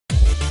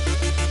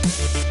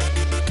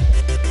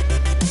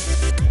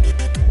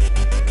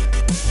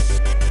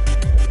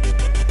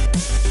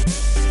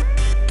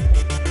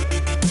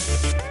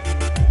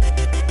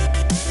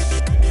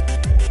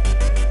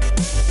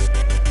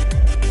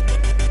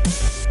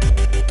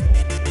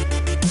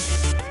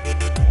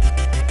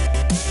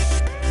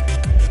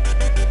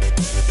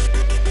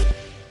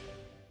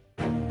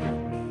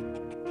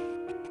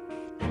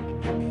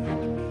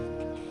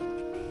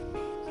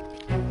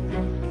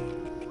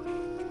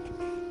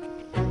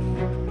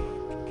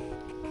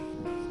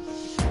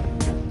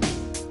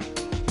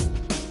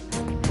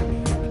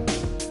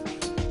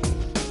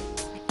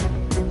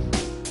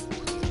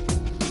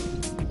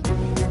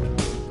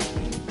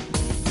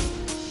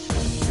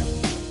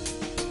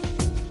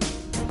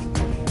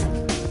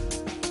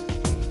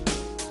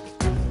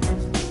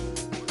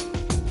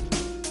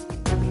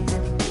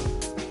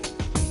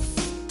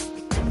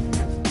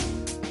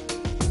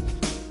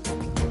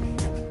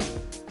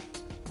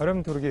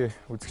20 төргийн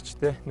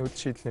үзэгчтэй Нүүдэл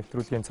Шийдэл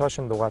нэвтрүүлгийн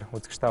цоошин дугаар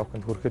үзэгч та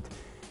бүхэнд хүрэхэд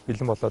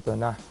бэлэн болоод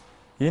байна.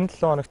 Энэ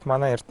 7 хоногт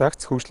манай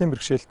редакц хөгжлийн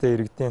бэрхшээлтэй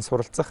иргэдийн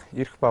суралцах,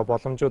 эрх ба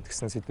боломжууд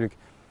гэсэн сэдвийг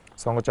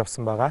сонгож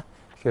авсан байгаа.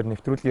 Тэгэхээр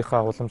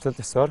нэвтрүүлгийнхаа уламжлал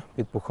ёсоор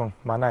бид бүхэн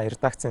манай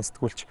редакцийн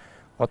сэтгүүлч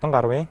Одон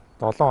Гарвын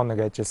 7 хоног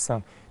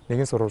ажилласан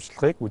нэгэн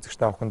сурвалжлагыг үзэгч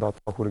та бүхэнд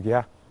одоо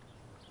хүргье.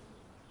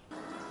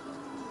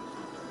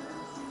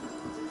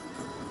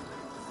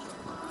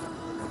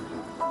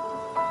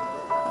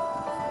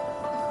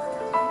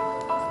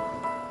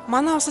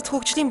 Манай улсад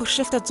хөгжлийн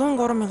бэрхшээлтэй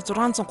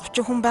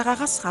 103,630 хүн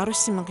байгаагаас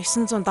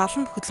 19,970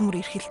 нь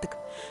хөдөлмөр эрхэлдэг.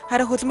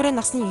 Харин хөдөлмөрийн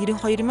насны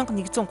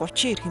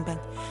 92,130 ирэх юм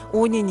байна.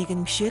 Үүний нэг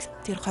нь Мишель,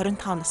 тэр 25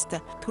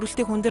 настай.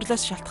 Төрөлтийн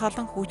хүндрэлээс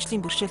шалтгаалan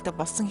хөгжлийн бэрхшээлтэй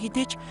болсон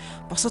хэдий ч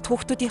бусад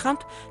хүүхдүүдийн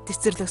хамт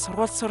цэцэрлэг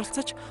сургуульд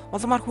суралцаж,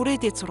 улмаар хүрээ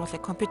дээд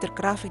сургуулийн компьютер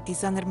график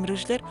дизайнер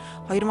мэргэжлэр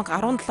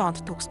 2017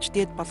 онд төгсч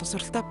дээд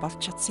боловсролтой болж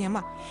чадсан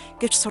юм а.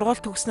 Гэвч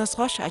сургууль төгснөөс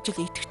хойш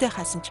ажил идэвхтэй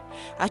хайсан ч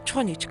аж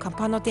ахуй нэгж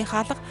компаниудын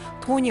хаалга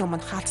түүний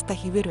өмнө хаалттай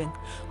хിവэр байна.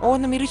 Уг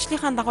нь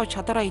мэргэжлийнхэн дагуу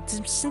чадвараа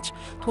эзэмшсэн ч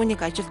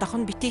түүнийг ажилд авах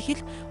нь битгий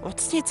хэл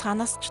утасны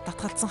цаанаас ч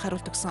татгалзсан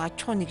хариулт өгсөн аж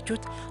ахуй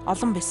нэгжүүд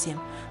олон байсан юм.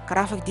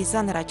 График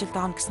дизайнер ажилд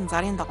авах гэсэн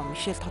зарын дагуу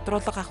Мишель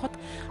тодруулга авахд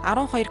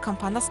 12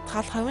 компаниас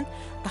тал хувь нь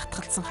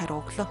татгалзсан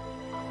хариу өглөө.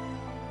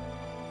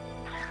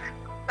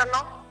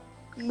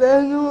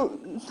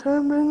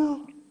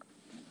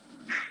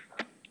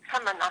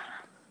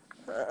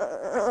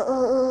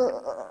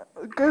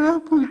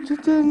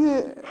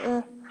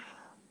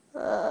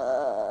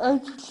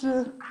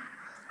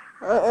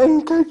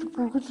 Энтэйг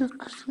бүгд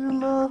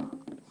гисна.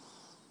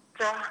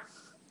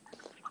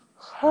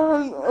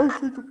 Хан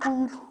ажил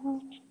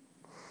бүгд.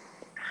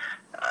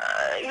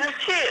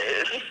 Юуси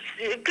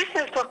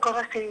бизнес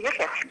токоос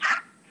хийгээл.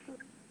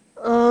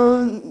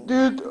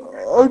 Дэд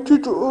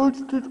ажил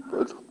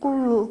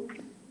болохгүй.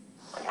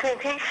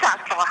 Тийм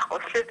шаардлага байхгүй.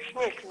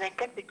 Следчний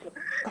хэлнэгээд би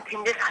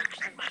тэндээс харж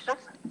байсан.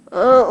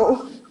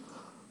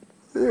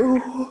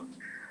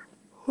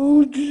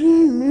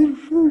 Хөгжлийн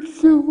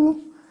бэрхшээлтэй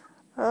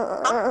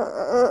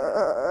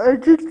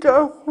ажилд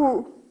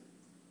авах.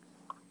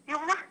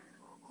 Юу?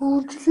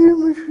 Хөгжлийн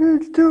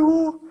бэрхшээлтэй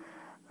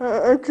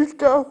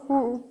ажилд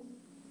авах.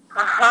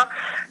 Аха.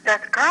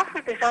 Тэгээд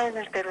график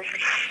дизайнер дээр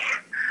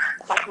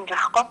боломж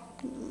авахгүй.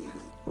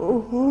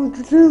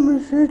 Хөгжлийн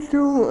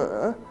бэрхшээлтэй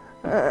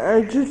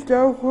ажилд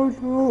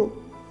авах уу?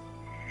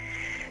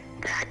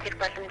 Тэр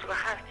боломж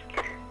хаач.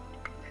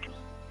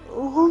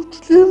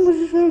 Хөгжлийн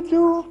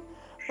бэрхшээлтэй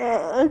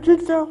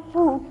ажилд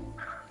авах.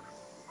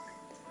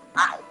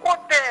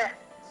 Ахуйтэй.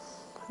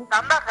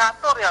 Намайг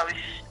гадуур явна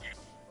шүү.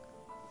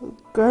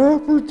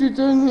 График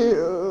дизайнер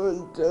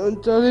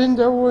зарын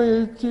дагуу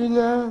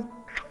явчихна.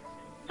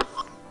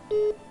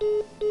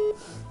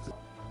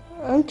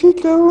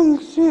 Ажил авах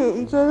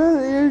гэсэн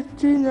зараа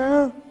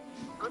явчихна.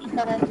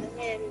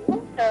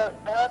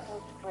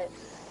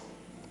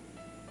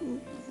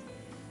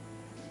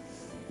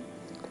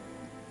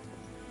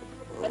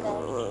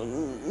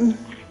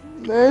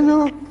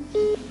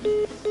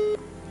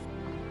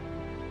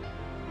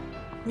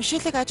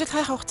 Мишелийг ажил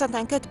хайх хугацаанд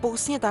анкет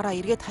бөгссөний дараа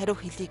эргээд хариу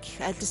хэлье гэх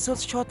аль эсвэл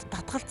шууд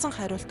татгалзсан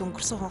хариулт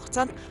өнгөрсөн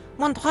хугацаанд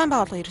мөн тухайн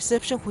байгууллагын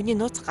ресепшн хүний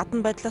нууц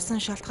гадна байдлаас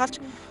нь шалтгаалж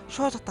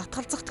шууд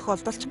татгалзах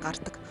тохиолдолч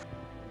гардаг.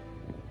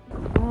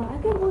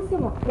 Анкет бөгс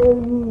юм уу?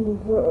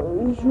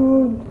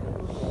 Шууд.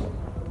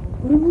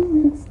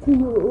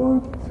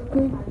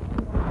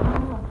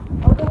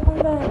 Одоо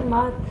хандаа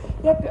маа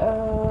яг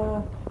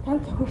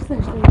танд тохирсон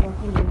ажлын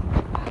болох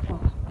юм.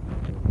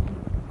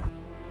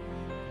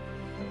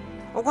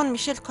 Уг нь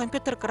Мишель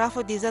компьютер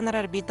график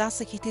дизайнераар бие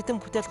даасан хит хитэн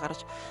бүтээл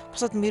гаргаж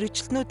бусад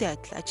мэргэжилтнүүдийн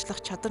адил ажиллах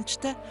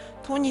чадамжтай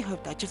түүний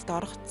хувьд ажилд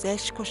орох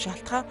зайлшгүй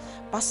шалтгаан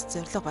бас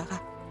зорилго байгаа.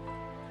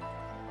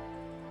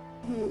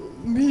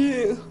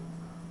 Би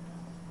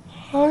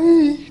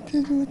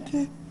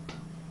хайртай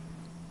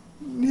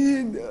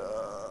нэг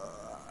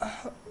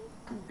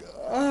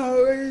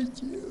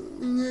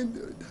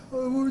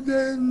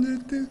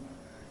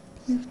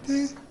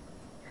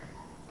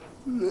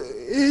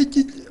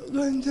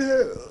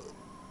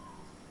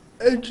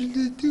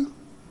Actually,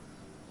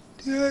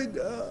 тэгээд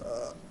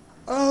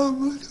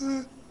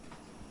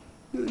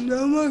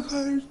намайг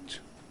харж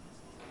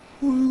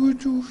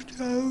үргэлж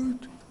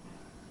уушаад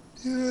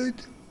тэгээд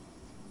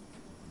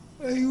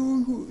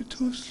аюу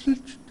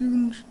туслаж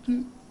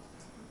дэмждэг.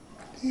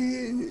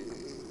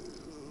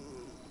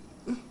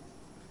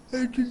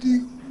 Actually,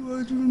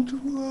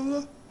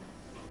 what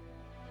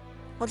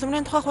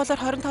Улмын тухай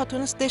хуулиар 25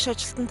 түнэс дээш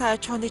ажилтнтай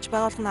аж ахуй нэгж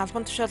байгууллагын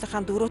албан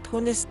тушаалынхаа 4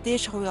 түүнээс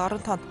дээш хувийн орон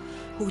тоонд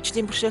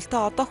хөгжлийн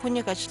бэрхшээлтэй одоо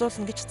хүнийг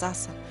ажилуулна гэж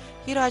заасан.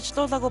 Хэрэв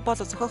ажилуулаагүй бол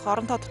зохиох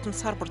орон тоо тутамд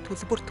сар бүр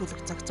төлбөр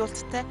төлөх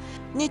зохицуулттай.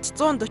 Нийт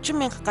 140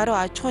 мянга гаруй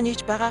аж ахуй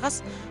нэгж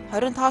байгаагаас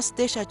 25-аас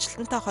дээш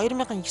ажилтнтай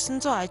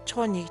 2900 аж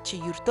ахуй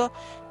нэгжийн ердөө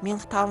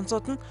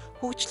 1500 нь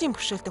хөгжлийн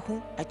бэрхшээлтэй хүн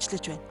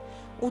ажиллаж байна.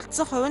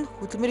 Үлдсэн хувь нь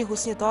хөдөлмөрийн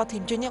хөлсний доод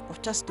хэмжээний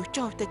 30-аас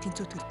 40%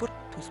 тэнцүү төлбөр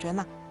төлж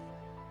байна.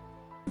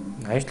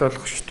 Ажил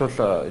олгогчд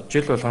бол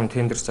жил болгон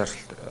тендер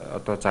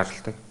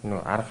зарладаг.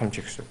 Нөө арга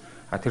хэмжээ гэсэн.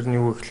 Тэрний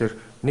юу гэхээр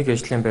нэг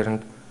ажлын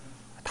байранд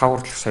 5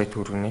 хүртэлх сая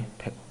төгрөгийн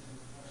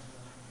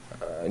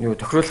юу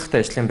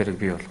тохируулахтай ажлын байрыг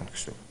бий болгоно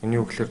гэсэн. Энэ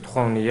юу гэхээр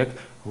тухайн хүний яг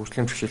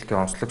хөгжлийн бэрхшээлтэй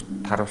онцлог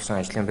харуулсан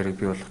ажлын байрыг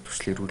бий болгох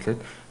төсөл эргүүлээд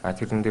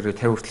тэрэн дээр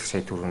 50 хүртэлх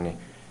сая төгрөгийн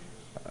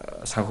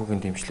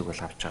санхүүгийн дэмжлэг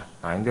бол авч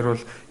байгаа. Энэ дээр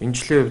бол энэ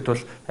жилийн хувьд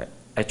бол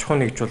аж ахуй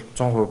нэгж бол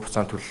 100%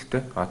 буцаан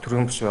төлөлттэй.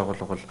 Төрийн бас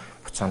байгууллага бол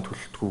буцаан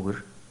төлөлтгүйгээр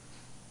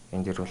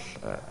энэ дээр бол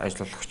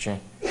ажиллагчийн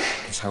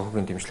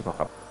санхүүгийн дэмжлэг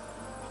байгаа.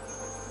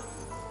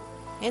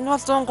 Энэ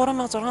бол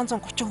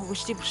 103,630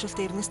 хөгжлийн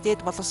бэрхшээлтэй иргэнээс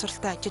дээд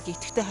боловсралтай ажил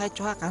идэвхтэй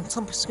хайж байгаа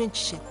ганцхан бүсгийн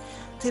жишээ.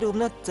 Тэр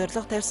өмнөд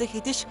зорилго тавьсан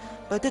хэдий ч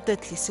бодит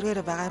байдал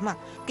эсрэгээр байгаа юм а.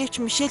 Гэвч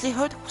Мишелийн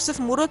хувьд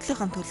хүсэл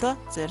мөрөөдлийн төлөө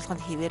зорилго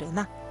нь хэвээр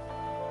байна.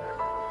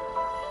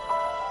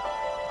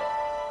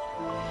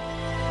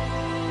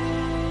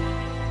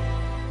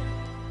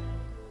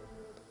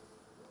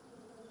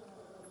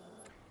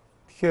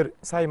 Тэгэхээр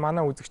сая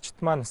манай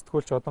үзэгчд маань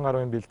сэтгүүлч Одон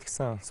Гаруйн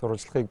бэлтгэсэн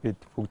сурвалжлагыг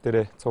бид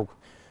бүгдээрээ цуг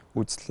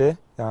үзлээ.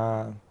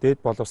 Дээд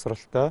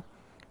боловсралтай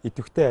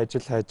идэвхтэй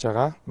ажил хайж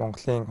байгаа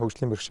Монголын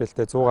хөгжлийн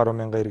бэрхшээлтэй 100 гаруй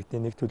мянган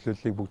иргэдийн нэг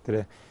төлөвлөлийг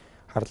бүгдээрээ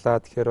харлаа.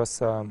 Тэгэхээр бас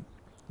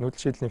нүүдэл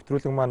шийдэл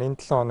нэвтрүүлэг маань энэ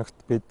 7 хоногт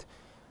бид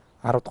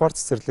 10 дугаар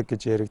цэцэрлэг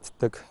гэж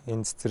яригддаг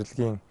энэ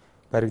цэцэрлэгийн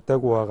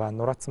баригдаагүй байгаа,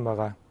 нураацсан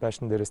байгаа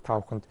байшин дээрээс та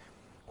бүхэнд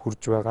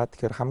хүрж байгаа.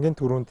 Тэгэхээр хамгийн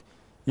түрүүнд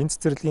энэ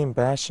цэцэрлэгийн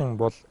байшин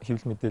бол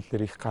хэвлэл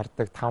мэдээлэлээр их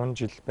гардаг 5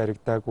 жил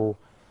баригдаагүй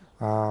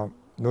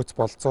нөөц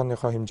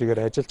болцооныхоо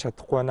хэмжээгээр ажиллаж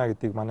чадахгүй байна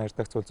гэдгийг манай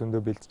редакц бол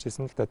зөндөө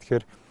бэлтжижсэн л да.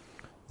 Тэгэхээр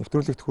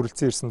нэвтрүүлэгт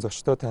хүрэлцэн ирсэн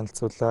зочдоо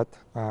танилцуулаад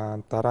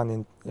дараа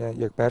нь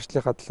яг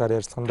байршлийнхаа талаар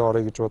ярилцлаганд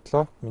орё гэж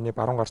бодлоо. Миний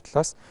баруун гар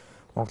талаас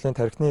Монголын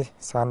тархины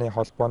сааны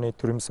холбооны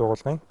төрийн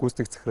сургуулийн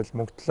гүйцэтгэх захирал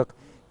мөнгөтлөг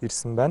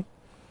ирсэн байна.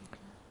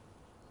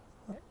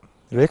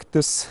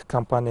 Rectus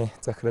компани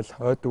захирал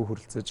ойдуу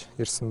хүрэлцэж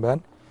ирсэн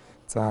байна.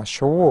 За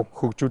шувуу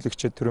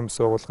хөгжүүлэгчид төрийн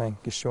сургуулийн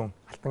гишүүн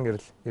Алтан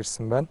гэрэл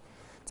ирсэн байна.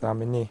 За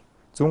миний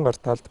зүүн гар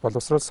талд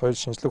боловсрол соёл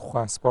шинжлэх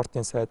ухаан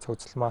спортын сайд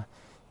цогцлмаа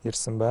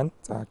ирсэн байна.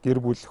 За гэр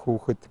бүл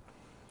хүүхэд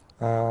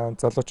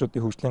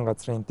залуучуудын хөгжлийн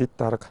газрын дэд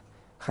дарга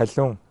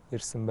халиун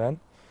ирсэн байна.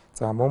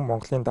 За мөн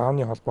Монголын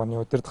давны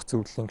холбооны удирдах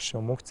зөвлөлийн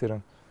гишүүн мөнх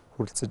цэрэн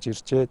хүрэлцэж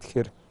иржээ.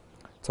 Тэгэхээр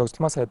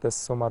цогцлмаа сайдаас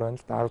сумаар байна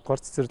л да 10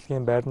 дугаар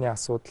цэцэрлэгийн байрны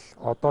асуудал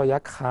одоо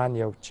яг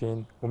хаана явж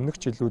байна? Өмнөх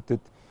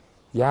жилүүдэд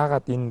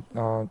яагаад энэ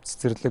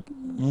цэцэрлэг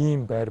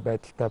ийм байр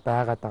байдалтай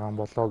байгаад байгаа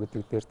юм болоо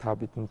гэдэг дээр та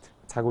бидэнд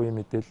цаг үеийн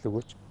мэдээлэл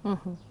өгөөч.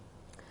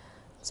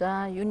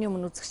 За юуны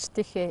өмнө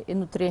үзэгчдийнхээ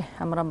энэ өдрийн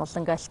амраа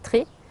молонг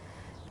алтхыг.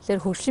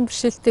 Тэгэхээр хөгжлийн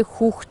бэрхшээлтэй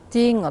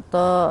хүүхдийн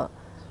одоо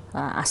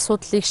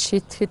асуудлыг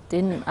шийдэхэд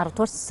энэ 10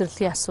 дугаар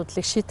цэцэрлэгийн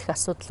асуудлыг шийдэх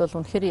асуудал бол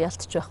үнэхээр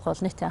ялтч байхгүй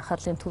бол нийтийн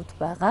анхаарлын төвд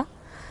байгаа.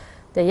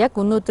 Тэгээ яг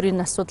өнөөдөр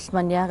энэ асуудал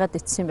маань яагаад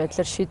эцсийн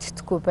байдлаар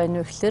шийдэгдэхгүй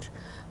байна вэ гэхээр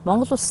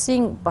Монгол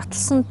улсын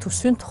баталсан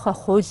төсвийн тухай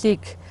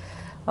хуулийг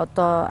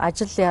одоо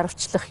ажил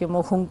яарвчлах юм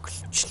уу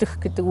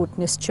хөнгөлчлөх гэдэг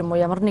үүднээс ч юм уу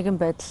ямар нэгэн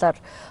байдлаар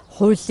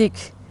хуулийг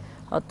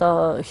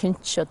одоо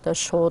хинч одоо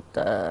шууд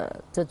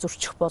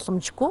зөрчих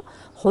боломжгүй.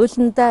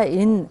 Хуулиндаа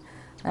энэ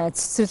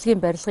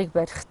цэцэрлэгийн барилгыг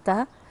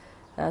барихтаа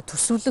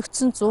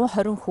төсвөлөгдсөн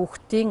 120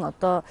 хүүхдийн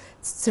одоо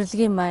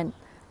цэцэрлэгийн маань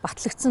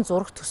батлагдсан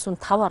зураг төсөв нь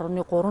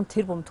 5.3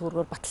 тэрбум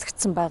төгрөгөөр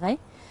батлагдсан байгаа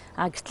юм.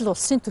 Гэтэл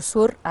улсын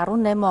төсвөөр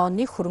 18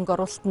 оны хөрөнгө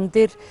оруулалтын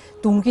дээр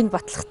дүнгийн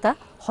батлахтаа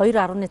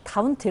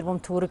 2.5 тэрбум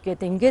төгрөг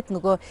гэдэг ингээд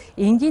нөгөө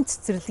энгийн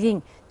цэцэрлэгийн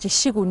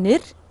жишг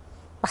үнээр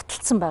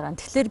баталсан байгаа.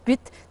 Тэгэхээр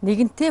бид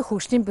нэгэнтээ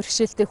хөгжлийн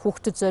бэрхшээлтэй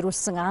хүүхдэд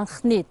зориулсан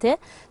анхны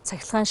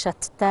цахилгаан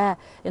шаттай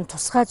энэ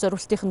тусгай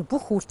зориултын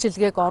бүх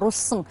үйлчилгээг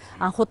оруулсан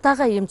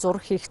анхудаага ийм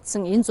зураг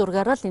хийгдсэн энэ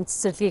зургаараа л энэ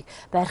цэцэрлэгийг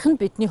барих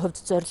нь бидний хувьд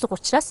зорилго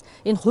учраас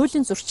энэ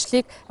хуулийн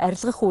зөрчлийг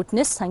арилгах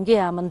үүднээс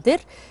сангийн яамн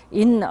дээр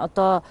энэ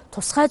одоо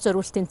тусгай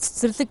зориултын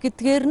цэцэрлэг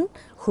гэдгээр нь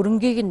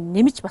хөрөнгийг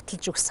нэмж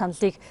баталж өгөх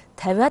саналыг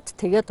тавиад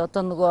тэгээд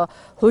одоо нөгөө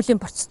хуулийн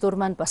процедур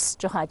маань бас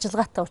жоохон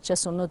ажиллагаатай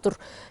учраас өнөөдөр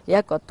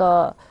яг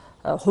одоо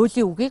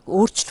хуулийн үгийг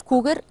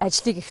өөрчлөхгүйгээр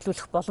ажлыг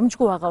эхлүүлэх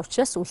боломжгүй байгаа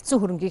учраас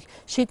үлдсэн хөрөнгийг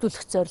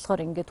шийдвэрлэх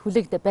зорилгоор ингээд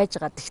хүлээгдэ байж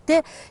байгаа.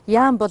 Гэхдээ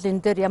яам бол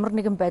энэ дээр ямар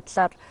нэгэн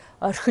байдлаар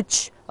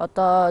орхиж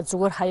одоо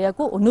зүгээр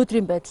хаяагүй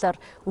өнөөдрийн байдлаар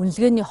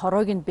үнэлгээний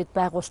хороог нь бид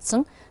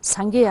байгуулсан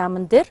сангийн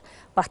яамн дээр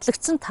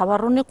батлагдсан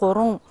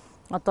 5.3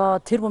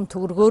 одоо тэрбум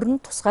төгрөгөөр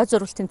нь тусгай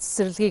зориултын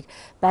цэцэрлэгийг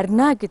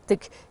барина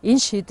гэдэг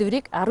энэ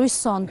шийдвэрийг 19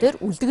 он дээр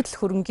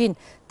үлдэгдэл хөрөнгийн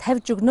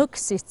тавьж өгнө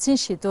гэсэн эцсийн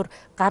шийдвэр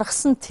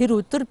гаргасан тэр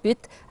өдөр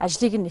бид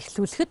ажлыг нь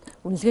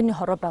эхлүүлэхэд үнэлгээний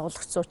хороо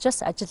байгуулагдсан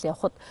учраас ажил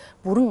явахад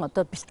бүрэн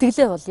одоо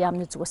бэлтгэлээ бол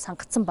яамны зүгээс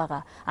хангацсан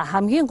байгаа.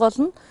 Хамгийн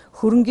гол нь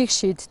хөрөнгийг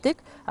шийддэг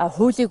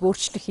хуулийг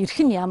өөрчлөх эрх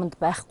нь яамд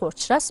байхгүй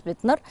учраас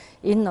бид нар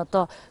энэ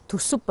одоо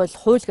төсөв бол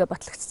хуульга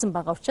батлагдсан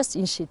байгаа учраас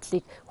энэ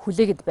шийдлийг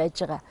хүлээгээд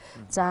байж байгаа.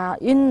 За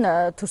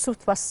энэ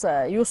төсөвт бас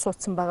юу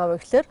суудсан байгаа вэ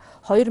гэхээр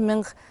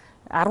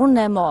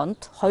 2018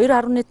 онд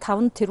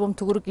 2.5 тэрбум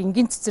төгрөг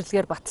энгийн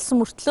цэцэрлэгээр баталсан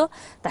мөртлөө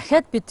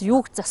дахиад бид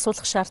юуг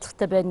засуулах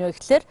шаардлагатай байна вэ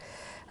гэхээр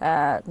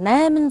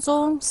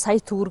 800 сая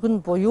төгрөг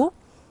нь буюу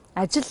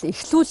ажил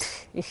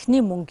эхлүүлэх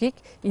эхний мөнгийг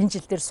энэ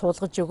жил дээр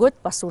суулгаж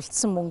өгөөд бас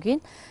үлдсэн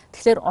мөнгийг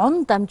тэгэхээр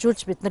он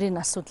дамжуулж бидний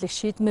энэ асуудлыг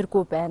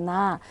шийдмээргүй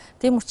байна.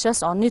 Тийм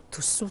учраас оны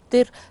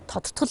төсвүүдээр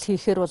тодтгол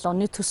хийхээр бол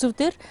оны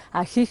төсвүүдээр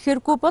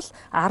хийхээргүй бол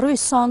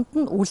 19 онд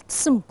нь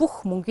үлдсэн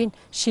бүх мөнгийг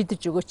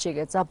шийдэж өгөөч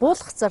гээ. За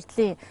буулгах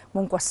зардлын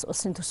мөнгө бас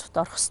улсын төсөвт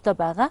орох ёстой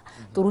байгаа.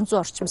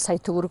 400 орчим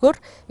сая төгрөгөөр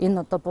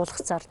энэ одоо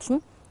буулгах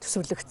зардал нь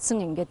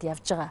төсвөрлөгдсөн ингээд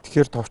явж байгаа.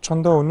 Тэгэхээр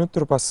товчхондоо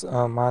өнөөдөр бас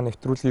маа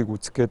нэвтрүүлгийг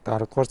үзэх гээд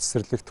 10 дугаар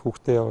цэцэрлэгт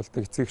хүүхдээ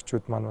явуулдаг эцэг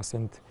эхчүүд маань бас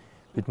энд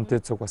бидэнтэй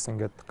цуг бас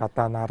ингээд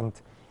гадаа наранд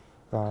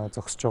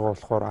зогсож байгаа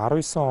болохоор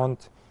 19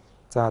 онд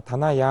за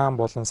танаа яам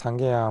болон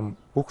сангийн яам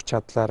бүх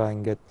чадлаараа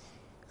ингээд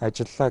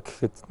ажиллаа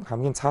гэхэд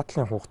хамгийн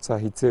цаатлын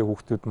хугацаа хизээ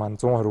хүүхдүүд маань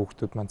 120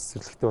 хүүхдүүд маань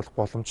цэцэрлэгтээ болох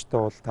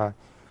боломжтой бол та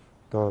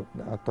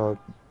одоо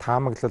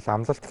таамаглал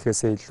амлалт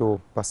гэхээсээ илүү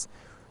бас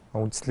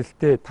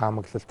үндэслэлтэй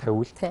таамаглал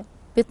тавиул.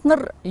 Бид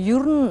нар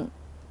ер нь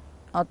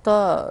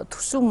одоо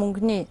төсөв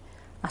мөнгөний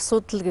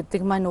асуудал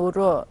гэдэг маань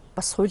өөрөө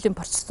бас хуулийн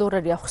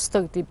процедураар явах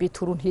ёстой гэдгийг би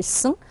түрүүн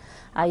хэлсэн.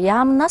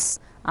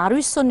 Яамнаас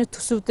 19 оны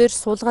төсөвдөр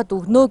суулгаад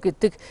өгнө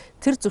гэдэг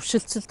тэр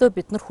зөвшөлтсөлдөө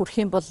бид нар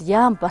хүрэх юм бол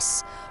яам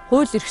бас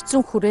хууль эрх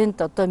зүйн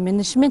хүрээнд одоо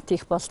менежмент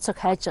их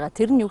болцоог хайж байгаа.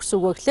 Тэр нь юу гэсэн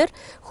үг вэ гэхээр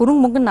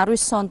хөрөнгө мөнгө нь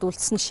 19 онд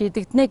үлдсэн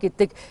шийдэгдэнэ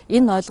гэдэг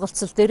энэ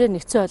ойлголцол дээр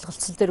нэгдсэн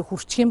ойлголцол дээр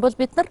хүрчих юм бол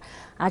бид нар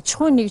аж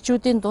ахуйн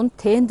нэгжүүдийн дунд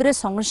тендерээ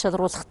сонгон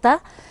шалгаруулахдаа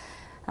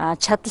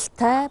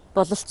чадaltaй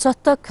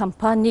бололцоотой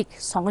компанийг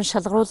сонгон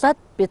шалгаруулад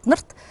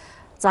биднэрт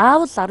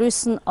заавал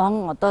 19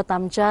 он одоо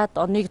дамжаад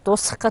оныг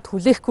дуусгах гэд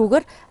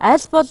хүлээхгүйгээр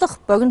аль болох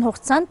богино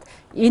хугацаанд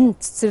энэ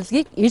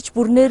цэцэрлэгийг иж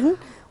бүрнээр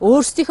нь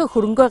өөрсдийнхөө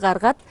хөрөнгөө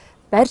гаргаад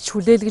барьж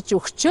хүлээлгэж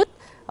өгчөөд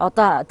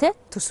одоо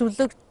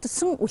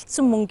төсвөрлөгдсөн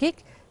үлдсэн мөнгийг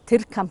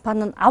тэр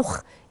компани нь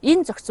авах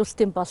энэ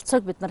зохицуултын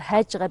болцоог бид нар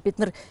хайж байгаа. Бид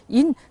нар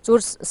энэ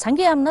зөвхөн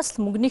сангийн яамнаас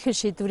л мөнгөнийхөө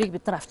шийдвэрийг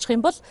бид нар авчих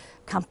юм бол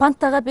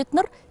компанитайгаа бид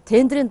нар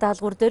тендерийн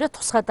даалгавар дээрээ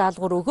тусгай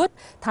даалгавар өгөөд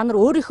та нар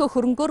өөрийнхөө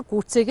хөрөнгөөр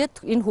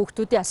гүйцээгээд энэ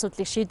хүүхдүүдийн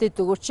асуудлыг шийдээд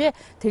өгөөч.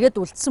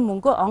 Тэгээд үлдсэн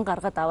мөнгөө он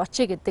гаргаад аваач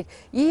гэдэг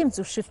ийм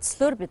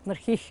зөвшөлтслөөр бид нар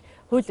хийх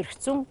хууль эрх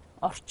зүйн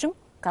орчин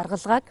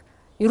гаргалгааг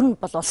ер нь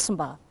бол олсон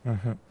байна.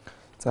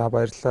 За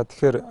баярлалаа.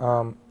 Тэгэхээр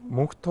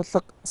мөнгө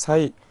тулга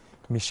сая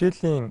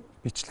Мишелийн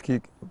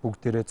бичлэгийг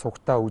бүгдээрээ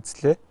цугтаа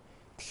үзлээ.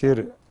 Тэгэхээр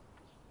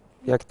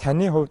яг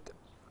таны хувьд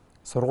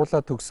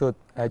сургуулаа төгсөөд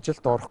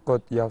ажилд орох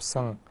гээд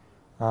явсан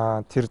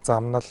тэр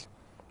замнал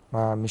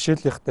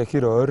Мишелийнхтэй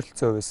хэр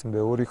ойролцоо байсан бэ?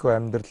 Өөрийнхөө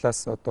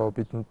амьдралаас одоо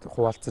бидэнд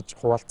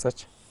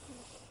хуваалцаач.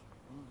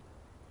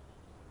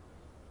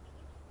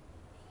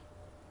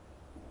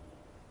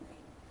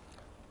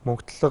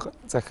 Мөнгөтлөг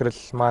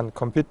захирал маань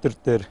компьютер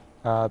дээр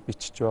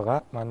бичиж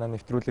байгаа. Манай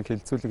нэвтрүүлэг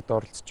хэлцүүлэгт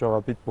оролцож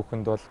байгаа бид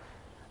бүхэнд бол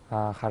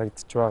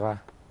харагдаж байгаа.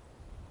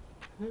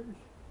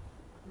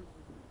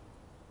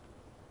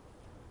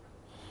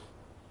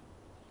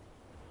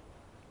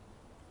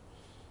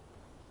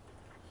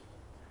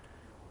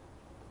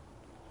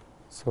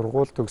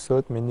 Сургууль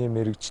төгсөөд миний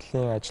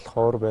мэргэжлийн ажил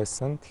ховор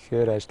байсан.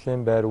 Тэгэхээр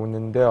ажлын байр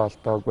үнэндээ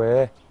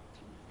олдоогүй.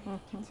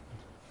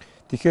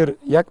 Тэгэхээр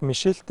яг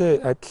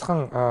Мишелтэй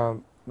адилхан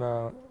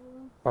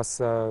бас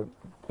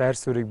байр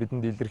суурийг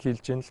бидэнд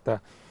илэрхийлж байна л да.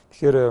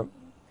 Тэгэхээр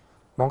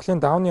Монголын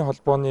давны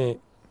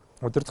холбооны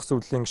удирдах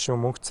зөвлөлийн гишүүн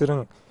Мөнх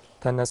Цэрэн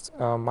танаас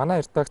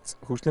манай редакц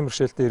хөгжлийн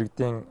бэрхшээлтэй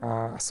иргэдийн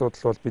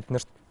асуудал бол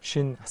биднэрт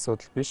шинэ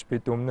асуудал биш.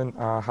 Бид өмнө нь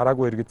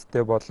хараагүй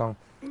иргэдтэй болон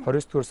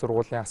 29 дугаар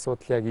сургуулийн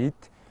асуудал яг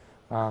эд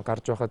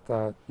гарч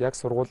байхад яг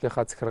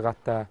сургуулийнхаа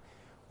захиргаатай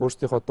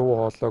өөрсдийнхөө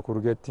дуу хоолойг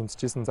хүргээд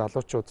тэмцэжсэн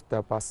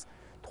залуучуудтай бас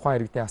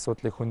тухайн иргэдийн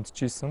асуудлыг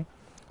хөндөжсэн.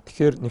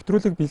 Тэгэхээр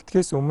нэвтрүүлэг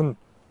бэлтгэхээс өмнө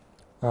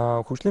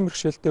хөгжлийн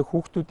бэрхшээлтэй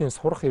хүүхдүүдийн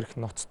сурах эрх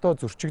ноцтой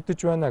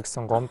зөрчигдөж байна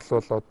гэсэн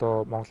гомдол бол одоо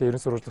Монголын 90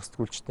 сурвалжлах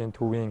сэтгүүлчдийн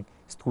төвийн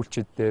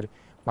сэтгүүлчид дээр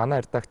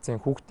манай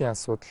редакцийн хүүхдийн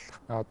асуудал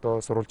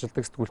одоо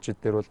сурвалжилдаг сэтгүүлчид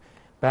дээр бол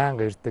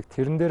байнга ирдэг.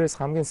 Тэрэн дээрээс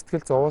хамгийн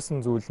сэтгэл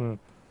зовоосон зүйл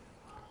нь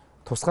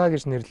тусгай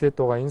гэж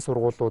нэрлэдэг байгаа энэ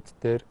сургуулиуд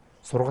дээр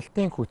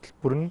сургалтын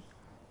хөтөлбөр нь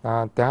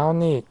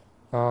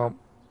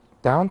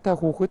даунтай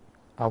хүүхэд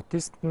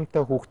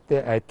аутисттай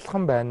хүүхэдтэй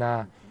адилхан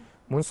байна.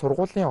 Мөн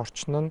сургуулийн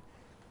орчин нь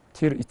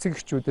тэр эцэг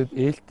эхчүүдэд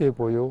ээлтэй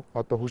буюу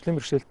одоо хөгжлийн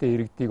бэрхшээлтэй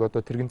иргэдийг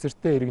одоо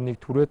тэрэгцэртэй иргэнийг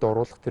түрээд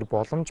оруулах тэр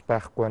боломж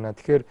байхгүй байна.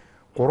 Тэгэхээр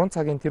 3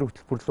 цагийн тэр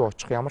хөтөлбөр рүү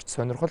очих ямар ч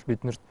сонирхол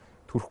биднэрт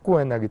төрөхгүй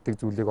байна гэдэг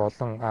зүйлийг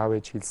олон аав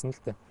ээж хэлсэн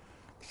л дээ.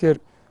 Тэгэхээр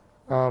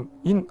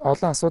энэ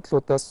олон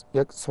асуудлуудаас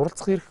яг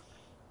суралцах эрх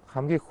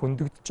хамгийн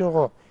хөндөгдөж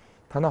байгаа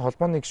танай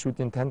холбооны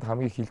гишүүдийн танд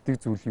хамгийн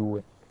хилдэг зүйл юу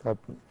вэ?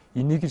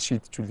 Энийг л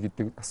шийдчихвэл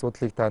гэдэг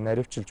асуудлыг та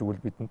наривчилж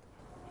өгвөл бидэнд.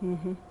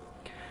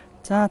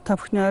 За та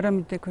бүхний орой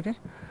мэдээг хүргэе.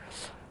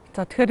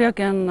 За тэгэхээр яг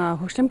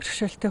энэ хөгжлийн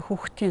бэрхшээлтэй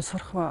хүүхдийн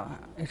сурах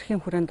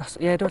эрхийн хүрээнд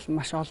яриул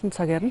маш олон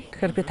цаг ярина.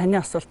 Тэгэхээр би таны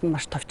асуултанд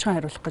маш товчхон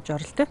хариулах гэж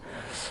оролдъё.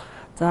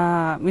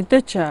 За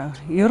мэдээч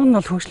ер нь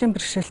бол хөгжлийн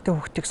бэрхшээлтэй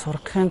хүүхдийг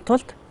сургахын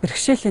тулд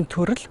бэрхшээлийн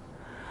төрөл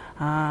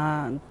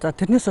за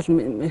тэрнээс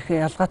бол их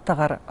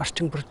ялгаатайгаар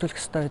орчин бүрдүүлэх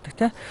хэрэгтэй байдаг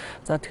тийм.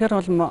 За тэгэхээр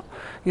бол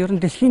ер нь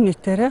дэлхийн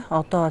нийтээрээ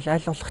одоо бол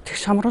аль болох тэг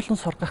шамруулан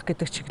сургах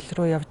гэдэг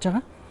чиглэл рүү явж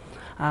байгаа.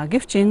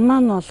 Гэвч энэ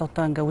маань бол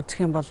одоо ингээ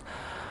үзэх юм бол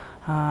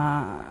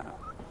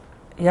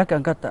яг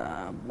ингээд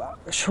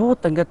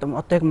шууд ингээд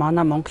одоо яг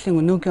манай Монголын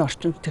өнөөгийн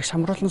орчинд тэг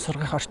шамруулан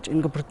сургах орчин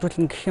ингээд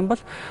бүрдүүлнэ гэх юм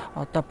бол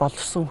одоо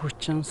болсон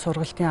хүчин,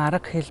 сургалтын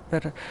арга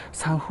хэлбэр,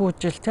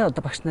 санхүүжил тий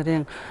одоо багш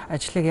нарын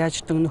ажлыг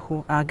яаж дүгнэх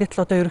үү.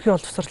 Гэтэл одоо ерөнхий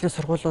боловсролын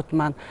сургуулиуд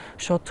маань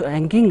шууд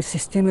ангийн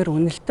системээр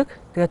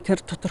үнэлдэг. Тэгээд тэр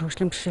дотор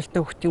хөгжлийн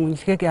бэрхшээлтэй хүүхдийн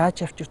үнэлгээг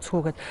яаж авч үзэх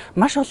үү гэд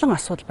маш олон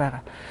асуудал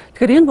байгаа.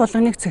 Тэгэхээр энэ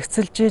болгоныг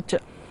цэгцэлж ийж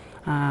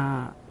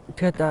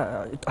тэгээд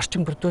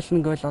орчин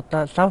бүрдүүлнэ гэвэл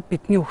одоо лав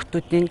бидний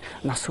хүүхдүүдийн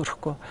нас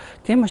хүрэхгүй.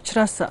 Тийм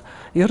учраас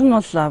ер нь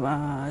бол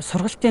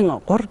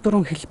сургалтын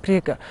 3-4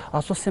 хэлбэрийг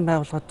олон улсын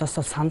байгууллагуудаас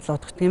санал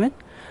болгох юм байна.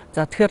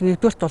 За тэгэхээр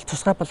нэгдүгээрт бол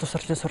тусгай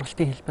боловсролын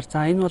сургалтын хэлбэр.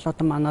 За энэ бол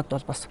одоо манад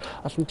бол бас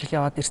олон жил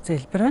яваад ирсэн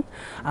хэлбэр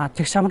байна.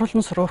 Тэг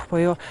шамруулан сургах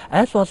буюу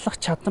аль болох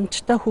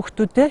чадамжтай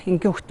хүүхдүүдэд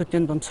энгийн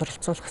хүүхдүүдийн дунд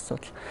суралцуулах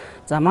асуудал.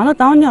 За манай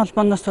давны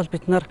холбооноос бол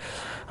бид нар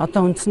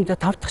одоо үндсэндээ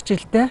 5 дахь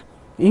жилдээ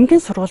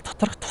энгийн сургууль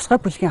доторх тусгай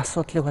бүлгийн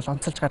асуудлыг бол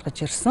онцолж гаргаж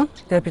ирсэн.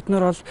 Тэгээ бид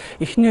нар бол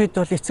эхний үед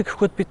бол эцэг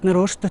эхүүд бид нар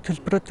өөрсдөө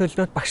төлбөрөө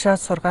төлөөд багшаа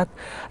сургаад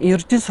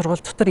иргэдийн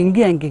сургууль дотор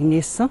энгийн ангийг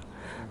нээсэн.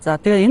 За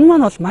тэгээ энэ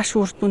маань бол маш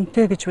үр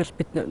дүнтэй гэж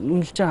бид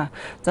үнэлж байгаа.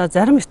 За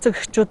зарим эцэг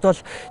эхчүүд бол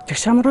тэг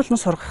шамруулан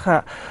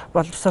сургах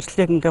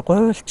боловсролыг ингээ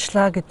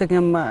гуйлчлаа гэдэг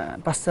юм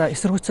бас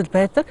эсэргүүцэл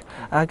байдаг.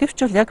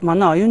 Гэвч бол яг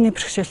манай оюуны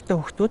бэрхшээлтэй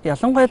хүүхдүүд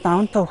ялангуяа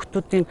даунтай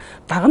хүүхдүүдийн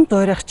даган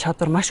дуурайх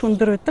чадвар маш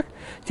өндөр байдаг.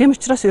 Тийм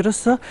учраас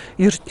ерөөсөө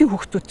эрдэнэ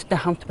хүүхдүүдтэй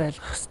хамт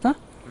байлгах хэрэгтэй.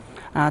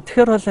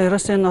 Тэгэхээр бол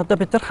ерөөсөө энэ одоо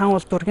бид нар хаан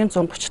уул дүүргийн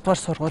 130 дугаар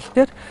сургууль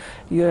дээр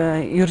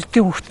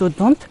эрдэнэ хүүхдүүд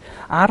донд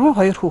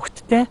 12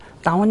 хүүхэдтэй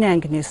давны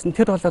анги нээсэн.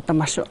 Тэр бол одоо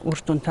маш үр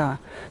дүнтэй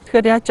байна.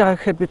 Тэгэхээр яаж байгаа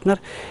гэхээр бид нар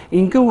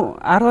энгийн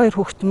 12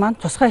 хүүхэд маань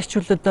тусгай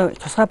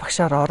хичээлүүдэд тусгай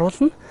багшаар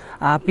оруулна.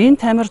 Биеийн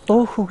тамир,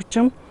 дуу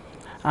хөгжим,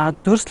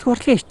 дүрслэх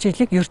хурлын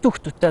хичээлийг эрдэнэ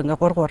хүүхдүүдтэй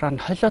ингээ 3-3-аар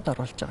нь холиод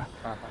оруулж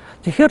байгаа.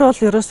 Тэгэхээр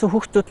бол ерөөсөө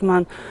хүүхдүүд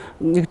маань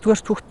нэгдүгээр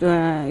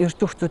эрдэнэ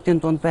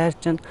хүүхдүүдийн дунд байрж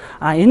байна.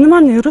 Энэ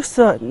маань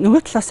ерөөсөө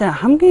нөгөө талаас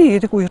хамгийн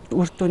эерэг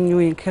үр дүн нь юу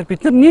юм гэхээр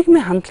бид нар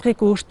нийгмийн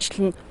хандлагыг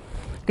өөрчилнө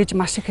гэж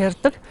маш их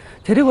ярьдаг.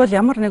 Тэрийг бол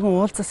ямар нэгэн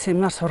уулзалт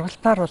семинар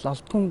сургалтаар бол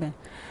олдгүй юм байна.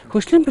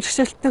 Хөгжлийн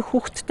бэрхшээлтэй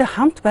хүүхдтэй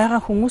хамт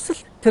байгаа хүмүүс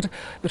л тэр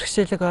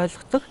бэрхшээлийг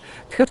ойлгодог.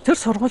 Тэгэхээр тэр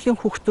сургуулийн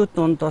хүүхдүүд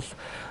дунд бол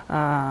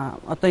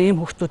одоо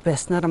ийм хүүхдүүд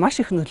байснаар маш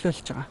их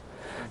нөлөөлж байгаа.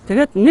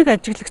 Тэгээд нэг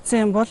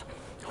ажиглагдсан юм бол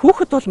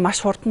хүүхэд бол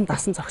маш хурдан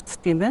дасан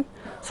зохицдог юм байна.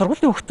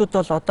 Сургуулийн хүүхдүүд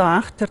бол одоо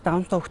анх тэр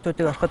давнтай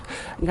хүүхдүүдийг ороход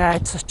ингээ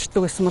айц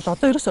очдөг гэсэн бол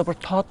одоо ерөөсөө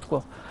бүр тоодгүй.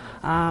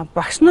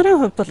 Багш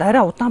нарын хувьд бол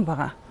арай удаан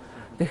байгаа.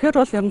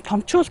 Тэгэхээр бол ер нь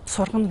томчуулт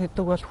сургана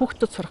гэдэг бол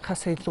хүүхдэд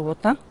сурахаас илүү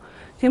удаан.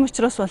 Тийм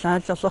учраас бол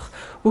аль болох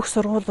бүх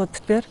сургуулиуд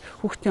дээр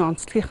хүүхдийн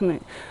онцлогийг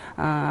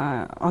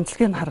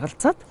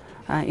харгалзаад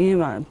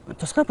ийм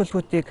тусгай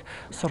бүлгүүдийг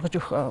сургаж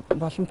өгөх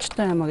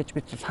боломжтой юм а гэж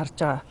бид харж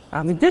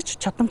байгаа. Мэдээж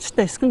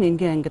чадамжтай эсгэн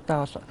энгийн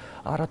ангидаа бол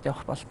ороод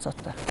явах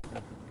болцоотой.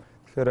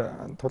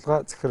 Тэгэхээр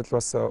тулгаа захирал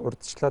бас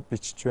урдчлаад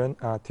бичиж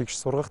байна. Тэгш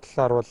сургах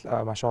талаар бол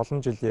маш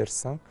олон жил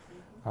ярьсан.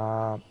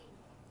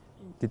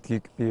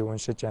 Гэдгийг би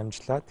уншиж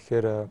амжлаа.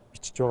 Тэгэхээр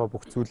бичиж байгаа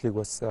бүх зүйлийг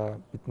бас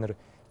бид нэр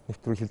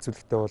нэвтрүүлэг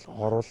хэлцүүлэгтээ бол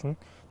оруулна.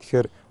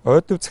 Тэгэхээр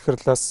ойдов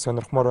захирлаас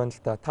сонирхмоор байна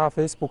л да. Та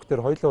Facebook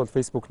дээр хоёулаа бол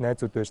Facebook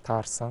найзууд байж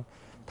таарсан.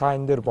 Та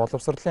энэ дээр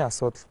боловсролын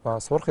асуудал ба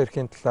сурах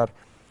эрхийн талаар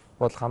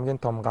бол хамгийн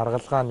том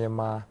гаргалгаа юм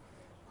а.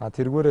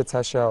 Тэргүүрээ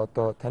цаашаа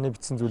одоо таны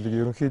бичсэн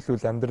зүйлийг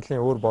ерөнхийдөлгүй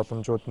амьдралын өөр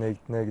боломжууд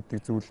нэгднэ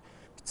гэдэг зүйл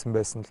бичсэн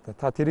байсан л да.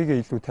 Та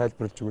тэрийг илүү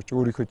тайлбарлаж өгөөч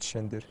өөрийнхөө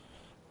жишээн дээр.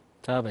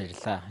 За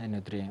баярлалаа. Энэ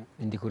өдрийн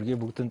эндих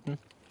хүргэе бүгдэнд нь.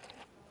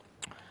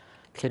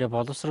 Тэгэхээр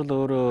боловсрол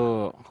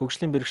өөрөө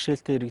хөгжлийн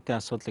бэрхшээлтэй иргэдийн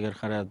асуудлыг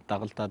ярихаараа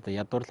дагалдаад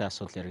ядуурлын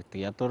асуудал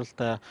яригддаг.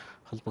 Ядуурлалтай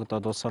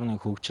холбогдоод улс орны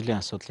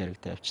хөгжлийн асуудал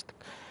яригдаад явчихдаг.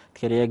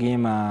 Тэгэхээр яг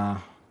ийм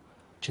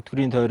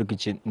чөтгөрийн тойрог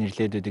гэж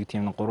нэрлээд байдаг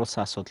тийм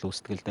гурвалсан асуудал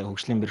үүсдэг л дээ.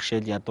 Хөгжлийн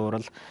бэрхшээл,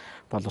 ядуурл,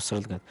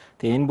 боловсрол гэдэг.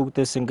 Тэгээ энэ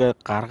бүгдээс ингээ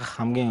гаргах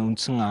хамгийн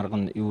үндсэн арга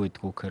нь юу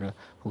гэдэг вэ гэхээр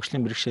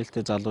хөгжлийн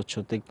бэрхшээлтэй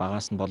залуучуудыг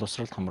багаас нь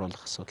боловсролд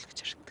хамруулах асуудал гэж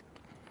яригддаг.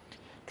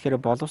 Тэгэхээр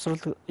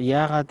боловсрол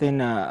яагаад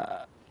энэ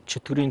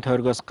чөтгөрийн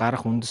тойрогоос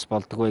гарах үндэс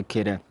болдгоо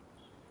гэхээр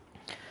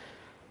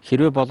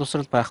хэрвээ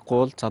боловсрол байхгүй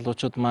бол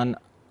залуучууд маань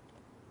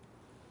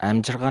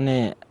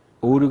амжиргааны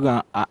өөрийгөө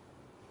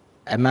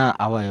амиа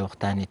аваа явах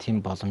таны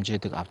тийм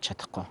боломжийг авч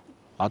чадахгүй.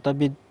 Одоо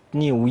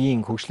бидний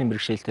үеийн хөгжлийн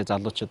бэрхшээлтэй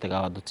залуучуудыг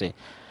аваад үзье.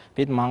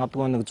 Бид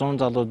магадгүй нэг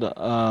 100 залууд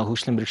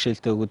хөгжлийн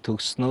бэрхшээлтэй өгöd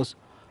төгснөөс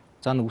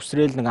за нэг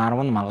үсрээл нэг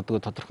 10 магадгүй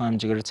тодорхой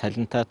хэмжээгээр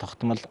цалинтай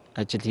тогтмол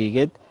ажил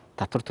хийгээд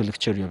татвар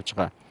төлөгчөөр явж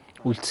байгаа.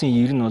 Үлдсэн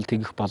 90 нь бол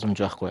тэгэх боломж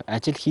байхгүй.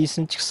 Ажил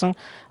хийсэн ч гэсэн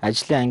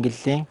ажлын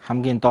ангиллын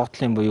хамгийн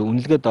доотлын буюу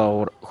үнэлгээ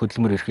доогуур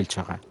хөдөлмөр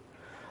эрхэлж байгаа.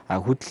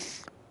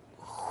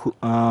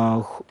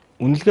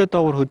 Үнэлгээ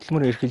доогуур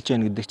хөдөлмөр эрхэлж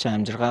байна гэдэг чинь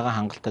амжиргаагаа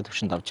хангалттай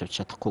төвшөнд авч явж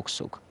чадахгүй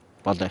гэсэн үг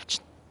болоо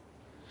явчихна.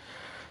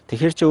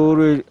 Тэгэхээр чи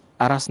өөрөө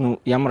араас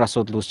нь ямар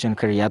асуудал үүсэж байгаа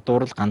гэхээр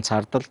ядуурл,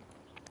 ганцаардал,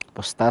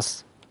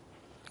 бусдаас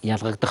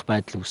ялгагдах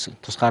байдал үүсгэн,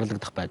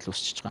 тусгаарлагдах байдал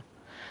үүсэж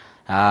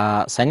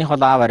байгаа. Санийх бол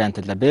А вариант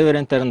л. Б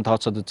вариантаар нь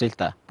тооцоод үзье л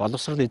да.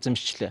 Боловсрол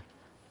эзэмшчлээ.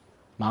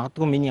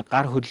 Магадгүй миний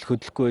гар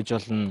хөдлөхгүй байж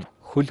болно,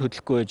 хөл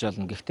хөдлөхгүй байж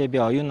болно. Гэхдээ би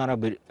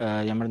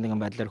оюунаараа ямар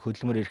нэгэн байдлаар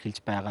хөдөлмөр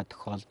эрхэлж байгаа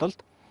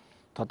тохиолдолд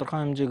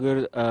тодорхой хэмжээгээр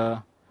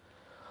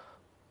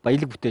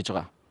баялаг бүтээж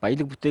байгаа.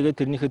 Баялаг бүтээгээд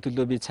тэрнийхээ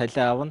төлөө би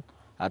цалин авна.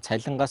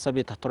 Цалингаасаа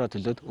би татвараа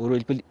төлөөд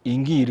өөрөөр хэлбэл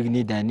энгийн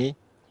иргэний дайны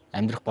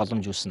амьдрах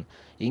боломж үүснэ.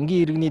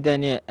 Энгийн иргэний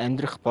дайны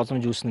амьдрах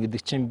боломж үүснэ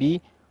гэдэг чинь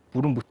би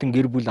бүрэн бүтэн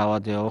гэр бүл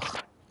аваад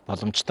явах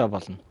боломжтой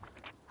болно.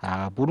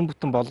 Бүрэн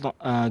бүтэн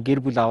гэр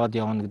бүл аваад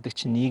явна гэдэг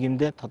чинь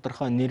нийгэмдээ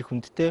тодорхой нэр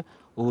хүндтэй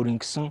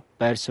өөрийн гэсэн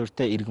байр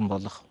суурьтай иргэн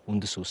болох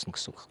үндэс үүснэ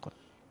гэсэн үг байхгүй.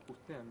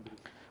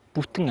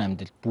 Бүтэн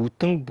амьдрал,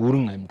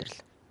 бүрэн амьдрал.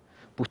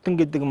 Бүтэн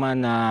гэдэг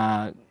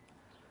маань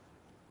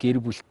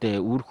гэр бүлтэй,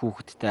 үр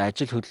хүүхэдтэй,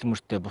 ажил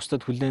хөдөлмөртэй,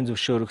 бусдад хүлээн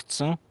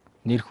зөвшөөрөгдсөн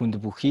нэр хүнд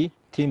бүхий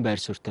тийм байр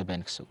суурьтай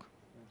байна гэсэн үг.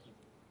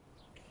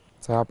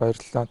 За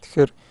баярлалаа.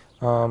 Тэгэхээр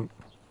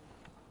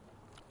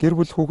гэр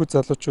бүл хүүхэд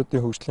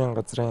залуучуудын хөгжлийн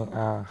газрын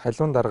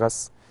халуун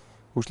даргаас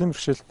хөгжлийн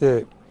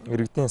бэрхшээлтэй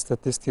иргэдийн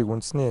статистикийг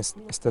үндэсний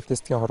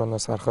статистикийн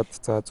хорооноос харахад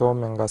за 100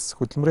 мянгаас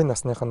хөдөлмөрийн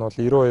насных нь бол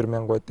 92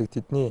 мянга байдаг.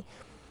 Тэдний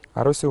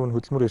 19%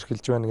 хөдөлмөр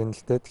эрхэлж байна гэнэ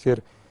л дээ.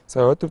 Тэгэхээр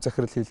сая өдөв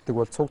захирал хийлдэг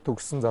бол цуг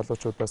төгссөн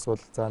залуучуудаас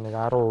бол за нэг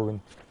 10%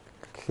 нь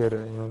гэхээр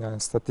энэ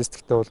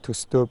статистиктэй бол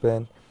төстэй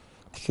байна.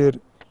 Тэгэхээр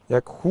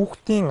яг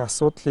хүүхдийн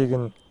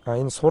асуудлыг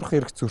энэ сурах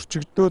эрх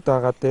зөрчигдөөд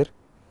байгаа дээр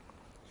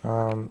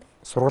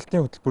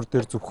сургалтын хөтөлбөр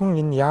дээр зөвхөн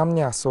энэ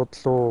яамны асуудал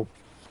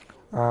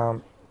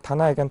руу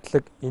танай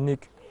агентлаг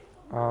энийг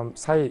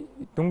сая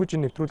дөнгөж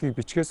нэвтрүүлгийг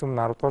бичгээс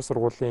өмнө 10 дугаар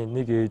сургуулийн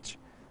нэг ээж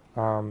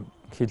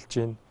хэлж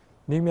байна.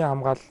 Нийгмийн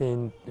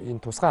хамгааллын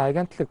энэ тусгай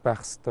агентлаг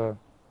байх ёстой.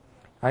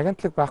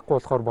 Агентлаг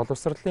байхгүй болохоор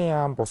боловсролын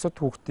яам бусад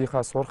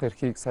хүүхдийнхаа сурах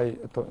эрхийг сая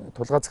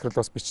тулгаа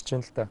захирал бас бичиж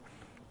байна л та.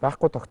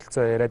 Байхгүй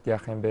тогтолцоо яриад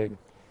яах юм бэ?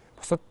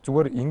 Бусад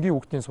зүгээр энгийн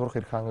хүүхдийн сурах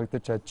эрх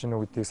хангагдаж чадж гинэ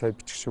үү гэдгийг сая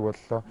бичих шиг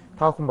боллоо.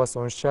 Та бүхэн бас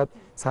уншаад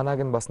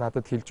санааг нь бас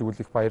надад хэлж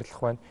өгөх баярлах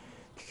байна.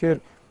 Тэгэхээр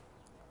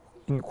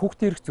энэ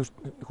хүүхдийн эрх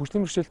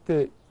хөгжлийн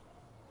бэрхшээлтэй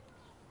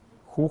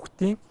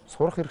хүүхдийн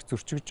сурах эрх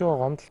зөрчигдөж байгаа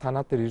гомдол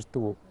танаа дээр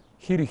ирдэг үү?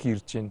 Хэр их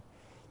ирж байна?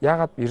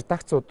 Яагаад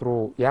редакцууд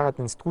руу, яагаад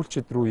энэ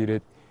сэтгүүлчид рүү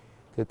ирээд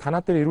тэгээ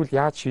танаа дээр ирвэл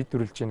яаж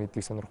шийдвэрлэж гэнэ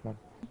гэдгийг сонирх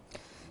маань.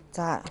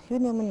 За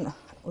юуны өмнө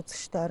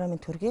үзэгчтэй орой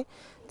минь төргий.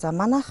 За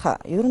манайх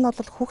ер нь бол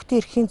хүүхдийн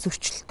эрхийн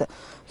зөрчилд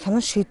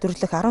хянан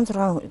шийдвэрлэх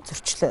 16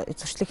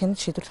 зөрчлийг хянан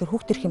шийдвэрлэхээр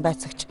хүүхдийн эрхийн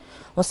байцаагч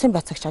улсын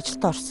байцаагч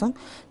ажилдаа орсон.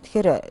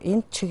 Тэгэхээр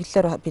энэ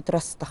чиглэлээр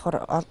бидраас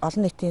давхар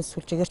олон нийтийн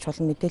сүлжээгээрч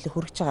болон мэдээлэл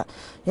хүргэж байгаа.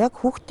 Яг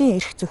хүүхдийн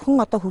эрх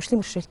зөвхөн одоо хөгжлийн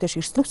бэрхшээлтэйш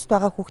эрсдэлцэд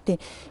байгаа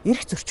хүүхдийн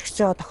эрх зөрчигдөж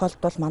байгаа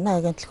тохиолдолд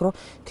манай агентлаг руу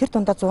тэр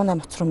дундаа 108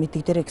 утас руу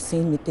мэдэгдэрэй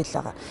гэсэн энэ мэдээлэл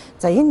байгаа.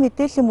 За энэ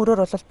мэдээллийн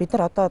мөрөөр бол бид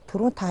нар одоо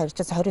түрүүн та ярьж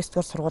байгаа 29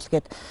 дугаар сургууль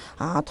гээд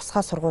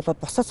тусгай сургуулиуд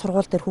босод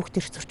сургууль дээр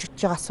хүүхдийн эрх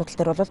зөрчигдөж байгаа асуудал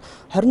дээр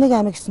 21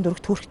 аймаг 9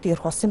 дөрөвт хүүхдийн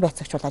эрх улсын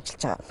байцаагч бол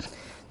ажиллаж байгаа.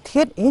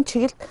 Тэгэхээр энэ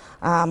чиглэлд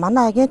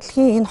манай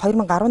агентлагийн энэ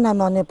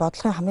 2018 оны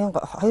бодлогын хамгийн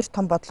 2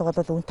 том бодлого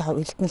бол үүнтэй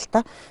хөвөлдөн л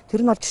та.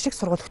 Тэр нь бол жишг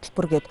сургууль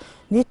хөтөлбөр гээд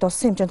нийт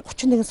улсын хэмжээнд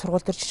 31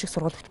 сургууль дээр жишг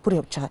сургууль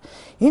хөтөлбөр явж байгаа.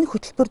 Энэ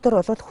хөтөлбөр дээр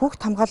бол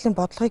хүүхд хамгааллын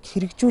бодлогыг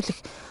хэрэгжүүлэх,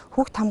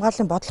 хүүхд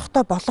хамгааллын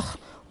бодлоготой болох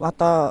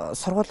одоо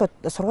сургууль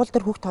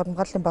дээр хүүхд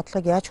хамгааллын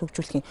бодлогыг яаж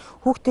хөгжүүлэх юм,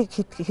 хүүхдийг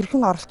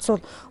хэрхэн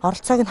оролцоог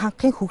нь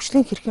хангахын,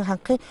 хөгжлийн хэрхэн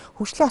хангахын,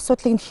 хөгжлийн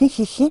асуудлыг нь хэн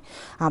хийх юм,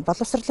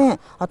 боловсролын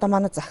одоо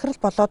манай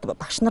захирал болоод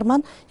багш нар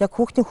маань яг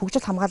хүүхдийн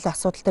хөгжил хамгааллын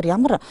асуудал дээр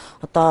ямар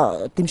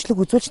одоо дэмжлэг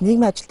үзүүлж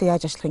нийгмийн ажилтнаа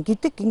яаж ажиллах юм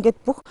гэдэг ингээд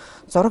бүх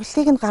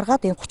зураглалыг нь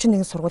гаргаад энэ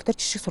 31 сургууль дээр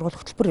жишг сургууль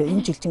хөтөлбөр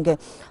энэ жилчингээ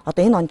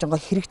одоо энэ онжонгоо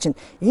хэрэгжин.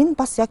 Энэ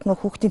бас яг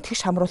нөх хүүхдийн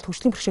тэгш хамруулалт,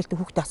 хөгжлийн бэрхшээлтэй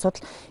хүүхдийн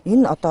асуудал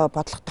энэ одоо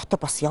бодлого дотор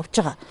бас явж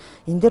байгаа.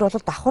 Энэ дээр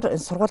бол давхар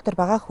сургууль дээр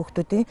байгаа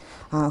хүүхдүүдийн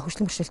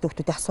хөгжлийн бэрхшээлтэй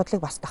хүүхдүүдийн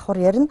асуудлыг бас давхар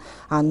ярина.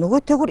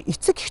 Нөгөөтэйгүр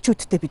эцэг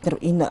эхчүүдтэй бид нар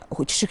энэ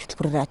жишг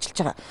хөтөлбөрөөр ажиллаж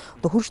байгаа.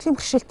 Одоо хөгжлийн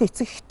бэрхшээлтэй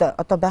эцэг эхт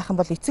одоо байх юм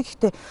бол эцэг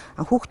эхтэй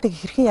хүүхдийг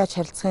хэрхэн яаж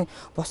харилцах юм,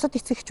 бусад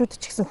эцэг эхчүүд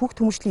ч гэсэн хүүхд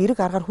хүмүүжлийн эрэг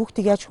аргаар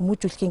хүүхдийг яаж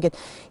хүмүүжүүлэх юм гээд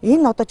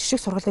энэ одоо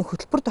жишг сургуулийн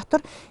хөтөлбөр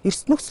дотор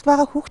эрс нөхцөл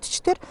байгаа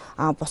хүүхдчдэр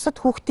бусад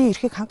хүүхдийн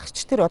эрхийг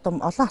хангахчдэр одоо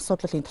олон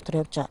асуудал энэ дотор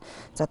явж байгаа.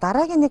 За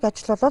дараагийн нэг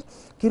ажил бол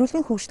гэр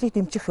бүлийн хөгжлийг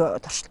дэмжих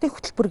туршилтын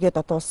хөтөлбөр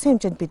гээд одоо улсын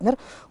хэмжээнд бид нар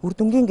үр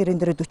дүнгийн гэрээн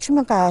дээр 40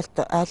 мянган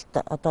айлд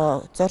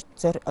одоо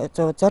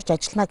зорж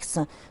ажиллана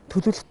гэсэн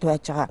төлөвлөлт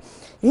байж байгаа.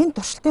 Энэ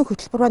туршилтын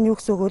хөтөлбөр маань юу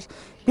гэсэн үг вэ?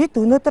 Бид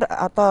өнөөдөр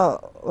одоо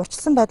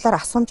урьдчилсан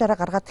байдлаар асуумжаараа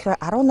гаргаад тэгэхээр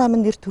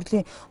 18 нэр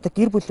төрлийн одоо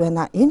гэр бүл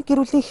байна. Энэ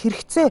гэр бүлийн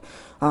хэрэгцээ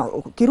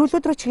гэр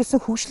бүлүүд рүү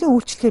чиглэсэн хөгжлийн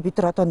үйлчлэгээ бид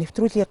нар одоо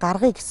нэвтрүүлгийг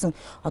гаргая гэсэн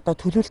одоо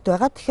төлөвлөлт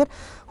байгаа. Тэгэхээр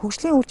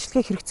хөгжлийн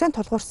үйлчлэгээ хэрэгцээнд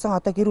тулгуурсан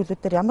одоо гэр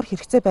бүлүүдээр ямар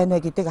хэрэгцээ байна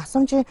вэ гэдэг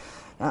асуумжийн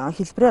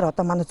хэлбэрээр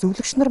одоо манай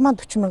зөвлөгч нар маань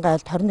 40 мянган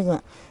айлд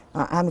 21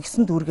 аймаг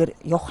 9 дүүргээр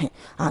явах юм.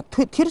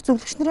 Тэр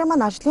зөвлөгч нарын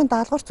маань ажлын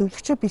даалгавар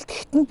зөвлөгчөө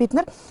бэлтгэхэд нь бид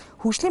нар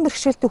хөгжлийн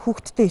бэрхшээлтэй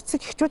хүүхдтэй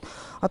эцэг эхчүүд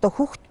одоо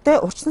хүүхдтэй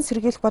урьдчилан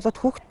сэргийлэх болоод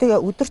хүүхдтэй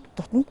өдөр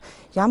тутамд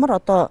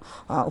ямар одоо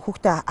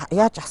хүүхдээ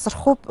яаж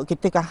асрах уу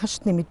гэдэг анхан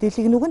шатны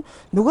мэдээллийг нөгөн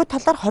нөгөө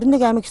талаар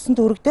 21 аймаг 9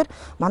 дүүрэг дээр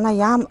манай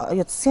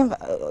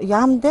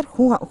яам дээр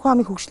хүн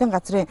амын хөгжлийн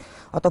газрын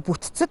одоо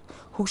бүтцэд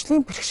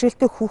хөгжлийн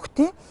бэрхшээлтэй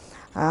хүүхдийн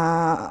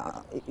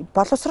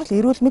боловсрол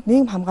эрүүл мэнд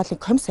нийгэм хамгааллын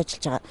комисс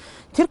ажиллаж байгаа.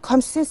 Тэр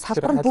комиссийн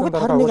салбар нь бүгд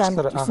 21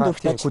 аймаг 9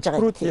 дүүрэгт ажиллаж байгаа.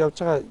 Хөтөлбөрүүд явж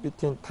байгаа бид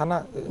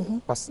танаа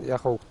бас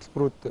яхаа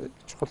хөтөлбөрүүд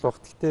чухал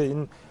багт. Гэхдээ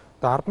энэ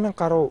 10,000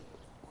 гаруй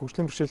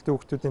хөгжлийн бэрхшээлтэй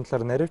хүүхдүүдийн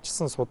талаар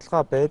наривчсан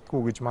судалгаа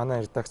байдгүй гэж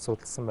манай редакц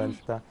судалсан байна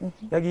л да.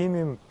 Яг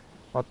ийм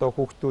одоо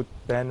хүүхдүүд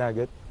байна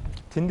гэд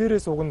тэн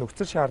дээрээс уг нь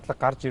нөхцөл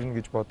шаардлага гарч ирнэ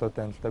гэж бодоод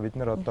байна л да. Бид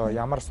нэр одоо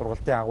ямар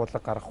сургалтын агуулга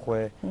гаргах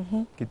вэ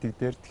гэдэг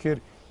дээр. Тэгэхээр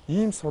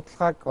ийм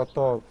судалгааг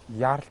одоо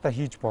яаралтай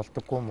хийж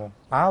болдоггүй юм уу?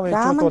 Аав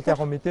ээжүүд бол яг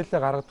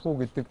мэдээлэл гаргадаггүй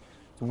гэдэг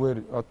зүгээр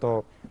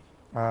одоо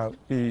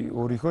би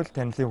өөрийнхөө л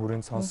танилын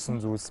хүрээнд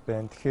сонссон зүйлс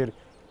байна. Тэгэхээр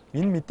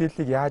энэ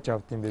мэдээллийг яаж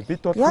авд юм бэ?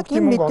 Бид бол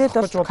хүүхдийн мөнгө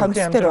олох гэж бол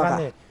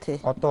хамтлагааны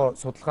одоо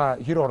судалгаа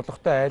хэр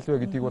орлоготой айл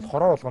вэ гэдгийг бол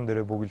хороо болгон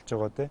дээрээ бөглөж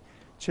байгаа те.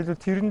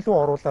 Жишээлбэл тэрэн лүү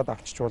оруулаад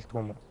авчиж болдгоо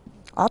юм уу?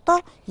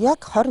 Одоо яг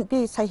 20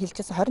 би сая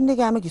хэлчихсэн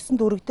 21 аймаг 9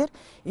 дүүрэг дээр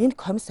энэ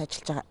комисс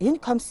ажиллаж байгаа. Энэ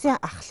комиссийн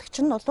ахлагч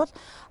нь бол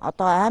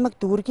одоо аймаг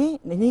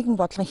дүүргийн нийгэм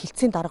бодлогын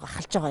хилцээний дарга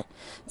ахалж байгаа.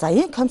 За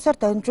энэ комиссаар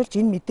дамжуулж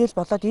энэ мэдээлэл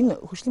болоод энэ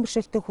хөгжлийн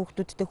бэрхшээлтэй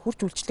хүүхдүүдэд хурж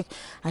үйлчлэх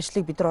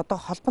ажлыг бид нар одоо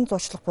холбон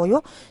зуучлах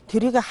буюу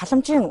тэрийг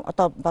халамжийн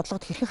одоо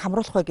бодлогод хэрхэн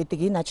хамруулах вэ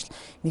гэдэг энэ ажил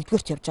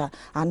нэгдүгээрт явж байгаа.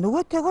 А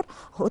нөгөөтэйгөр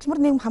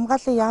хөдөлмөр нийгэм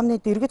хамгааллын яамны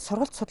дэргэд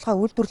сургалт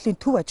судалгаа үйлдвэрлэлийн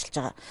төв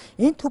ажиллаж байгаа.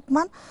 Энэ төв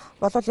маань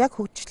болол яг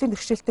хөгжлийн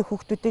бэрхшээлтэй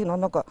хүүхдүүдийг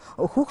нэг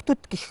хүүхдүүд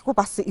гэхгүй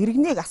бас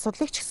иргэнийг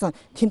асуудлыг ч гэсэн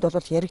тэнд бол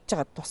яригдж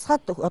байгаа.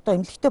 Тусгаад одоо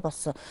эмнэлэгтэй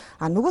болсон.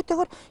 А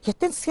нөгөөтэйгөр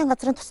хятадын засгийн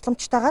газрын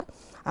тусламжтайгаар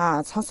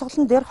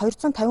сонсголон дээр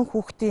 250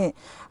 хүүхдийн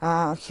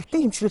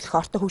хэвтэн хэмжүүлэх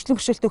ортой хөгжлийн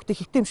бэрхшээлтэй хүүхдийн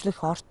хэвтэн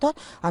хэмжүүлэх ортой.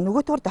 А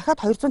нөгөөтэйгөр дахиад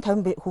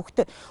 250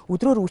 хүүхдэд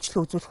өдрөөр үйлчлэг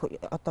үзүүлэх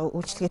одоо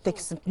үйлчлэгээтэй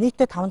гэсэн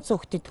нийтдээ 500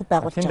 хүүхдийн төв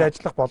байгуулж байгаа.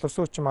 Тэнд ажиллах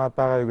боловсрууч маа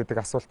байгаа юу гэдэг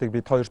асуултыг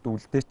бид хоёрт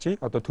үлдээчихье.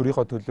 Одоо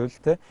төрийнхөө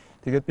төлөөл те.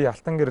 Тэгээд би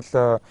алтан гэрэл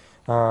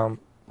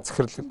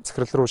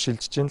захирал руу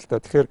шилжиж байна л да.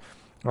 Тэгэхээр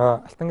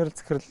алтан гэрэл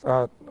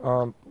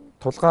захирал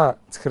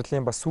тулгаа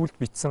захирлын бас сүлд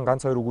бичсэн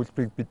ганц хоёр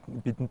өгүүлбэрийг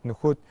бидэнд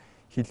нөхөд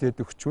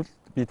хилээд өгчвөл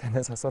би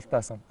танаас асуулт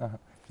асуусан.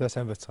 За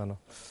сайн байцгаана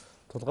уу.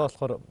 Тулгаа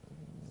болохоор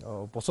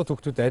бусад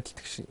хүүхдүүд адил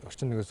тэгш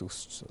орчин нэгээс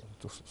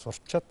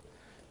сурчаад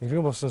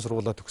иргэн болсон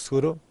сургуулаа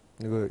төгсгөөрөө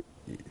нөгөө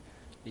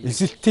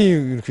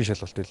эсэлтийн ерөнхий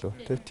шалгалт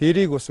билүү.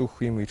 Тэрийг бас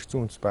өгөх юм эрх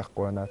зүйн үндэс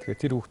байхгүй байна.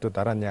 Тэгэхээр тэр хүүхдүүд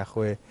дараа нь яах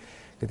вэ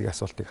гэдэг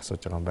асуултыг асууж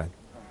байгаа юм байна.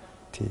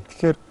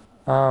 Тэгэхээр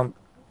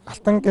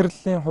алтан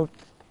гэрлийн хувьд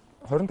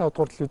 25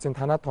 дугаар телевизийн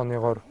танаа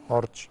тооныгоор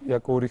орж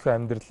яг өөрийнхөө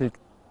амьдралыг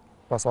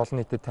бас олон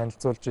нийтэд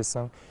танилцуулж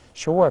исэн,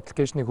 шоу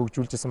аппликейшнийг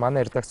хөгжүүлж исэн,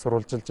 манай редакц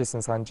сурвалжилж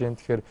исэн санаж байна.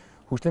 Тэгэхээр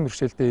хөгжлийн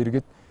бэрхшээлтэй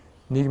иргэд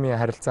нийгмийн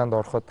харилцаанд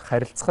ороход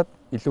харилцахад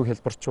илүү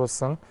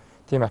хэлбэрчүүлсэн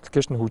тийм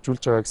аппликейшн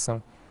хөгжүүлж байгаа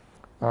гэсэн.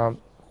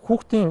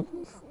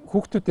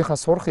 Хүүхдүүдийнхээ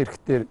сурах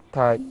эрхтээр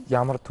та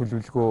ямар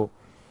төлөвлөгөө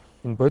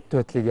энэ бодит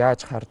байдлыг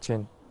яаж харж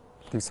байна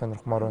гэдгийг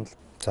сонирхмоор байна.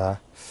 За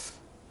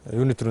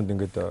юуны төрөнд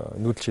ингээд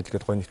нүүдэл шийдэл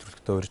гэдэг гоё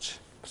нэвтрүүлэгтээ урьж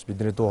бас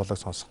бидний дуу хоолойг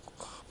сонсох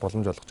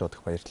боломж олгож байгаа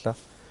их баярлалаа.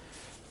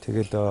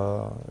 Тэгэл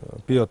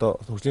би одоо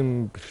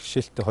хөгжлийн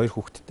бэрхшээлтэй хоёр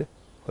хүүхэдтэй.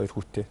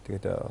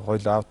 Тэгээд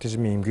хоёул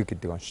аутизмын эмгэг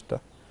гэдэг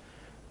онцтой.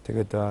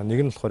 Тэгээд нэг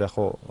нь болохоор яг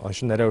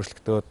оншин нарай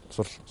өөрчлөгдөөд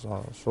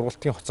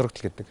сургалтын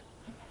хоцрогдол гэдэг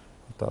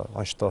одоо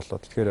онцтой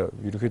болоод тэгэхээр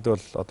ерөнхийдөө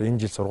бол одоо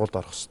энэ жил сургуульд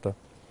орох хэвээр.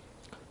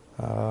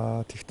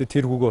 Тэгэхдээ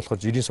тэр хүүгээ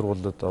болохоор жирийн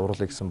сургуулиуд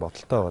оруулах гэсэн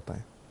бодолтой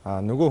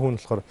байгаа. Нөгөө хүн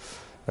болохоор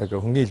яг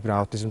хөнгөн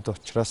хэлбэрийн аутизмтай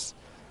учраас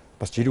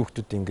бас жирийн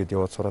хүүхдүүд ингээд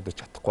яваад сураад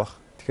иж чадахгүй байх.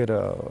 Тэгэхээр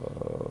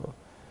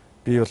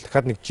би бол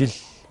дахиад нэг жил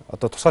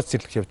одоо тусгай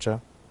цэцэрлэг явж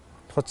байгаа.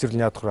 Тусгай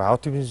цэцэрлэг яадаг вэ?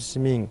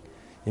 Аутизмын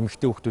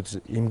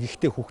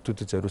эмгэгтэй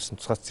хүүхдүүдэд зориулсан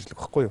тусгай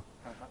цэцэрлэг багхгүй юу?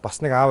 Бас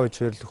нэг аав ээж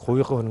хоёр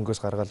хувийнхаа хөрөнгөөс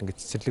гаргаад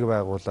ингээд цэцэрлэг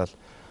байгуулаад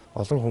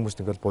олон хүмүүс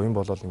ингээд буян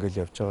болоод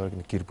ингээд явж байгааг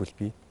нэг гэр бүл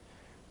бий.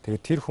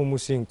 Тэгээд тэр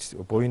хүмүүсийн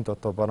буянд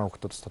одоо баруун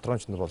хүүхдүүдс тодорхой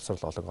хэмжээний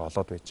боловсрол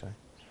олоод байж байгаа.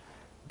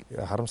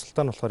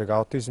 Харамсалтай нь болохоор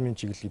аутизмын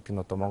чиглэл гэдэг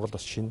нь одоо Монголд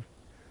бас шинэ.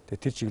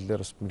 Тэгээд тэр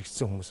чиглэлээр бас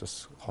мэрэгцсэн хүмүүс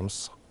бас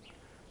хомс.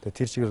 Тэгээд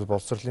тэр чиглэл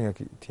боловсролын яг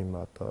тийм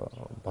одоо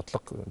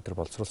бодлого энэ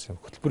боловсруулсан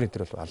хөтөлбөр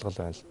энэ бол алгал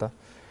байна л да.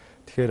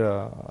 Тэгэхээр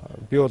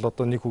би бол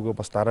одоо нэг хүүгээ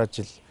бас дараа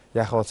жил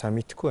яахаа бол сайн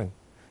мэдэхгүй байна.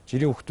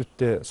 Жирийн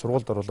хүүхдүүдтэй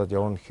сургуульд оруулаад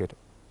явна гэхээр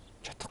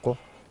чадахгүй.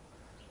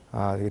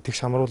 Тэгээд тэг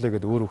шамруулъя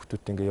гэдэг өөр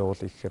хүүхдүүдтэй ингээ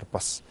явуулъя гэхээр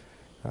бас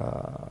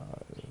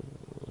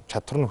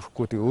чадвар нь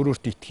хөрөхгүй тэг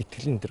өөрөөртөө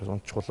итгэл энэ дэр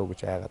унчгуулаа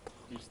гэж айгаад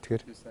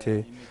байгаа.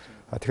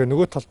 Тэгэхээр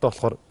нөгөө талдаа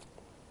болохоор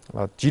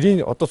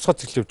жирийн одоо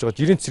цоц цэцэрлэг явж байгаа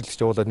жирийн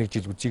цэцэрлэгт явуулаад нэг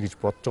жил үзье гэж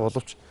бодож байгаа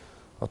боловч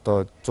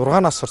одоо 6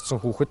 нас орсон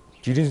хүүхэд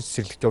жирийн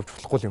цэцэрлэгт явж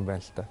болохгүй юм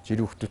байна л да.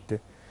 Жирийн хүүхдүүдтэй.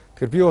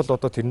 Тэгэхээр би бол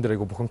одоо тэрэн дээр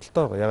айгу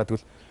бухимдалтай байгаа. Ягаад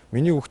гэвэл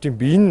миний хүүхдийн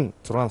бие нь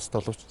 6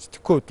 настай боловч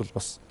сэтгэхгүй үед бол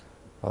бас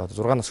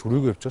 6 нас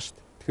хүрээгүй явж байгаа шүү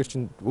дээ. Тэгэхээр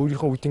чин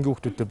өөрийнхөө үеийнгийн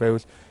хүүхдүүдтэй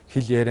байвал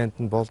хэл ярианд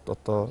нь болд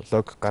одоо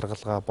логик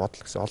гаргалгаа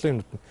бодол гэсэн олон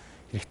юмнууд нь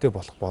хэрэгтэй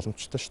болох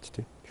боломжтой шүү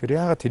дээ. Тэгэхээр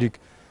яагаад тэрийг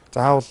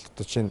заавал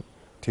одоо чин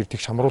тэр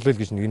тэг шамруулъя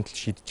гэж нэгэн тал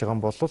шийдэж байгаа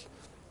юм бол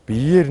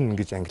биеэр нь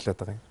ингэж ангилаад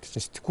байгаа юм. Тэр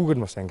чин сэтгүүгээр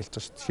нь бас ангилж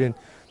байгаа шүү дээ. Жишээ нь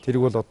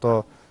тэрийг бол одоо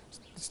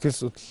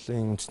сэтгэл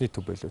судлалын үндэсний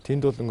төв байлоо.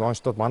 Тэнд бол ингээ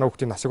онцлоод манай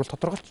хүүхдийн насыг бол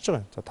тодорхойлчихж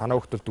байгаа юм. За танай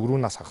хүүхд бол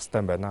 4 нас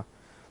хагастай байна.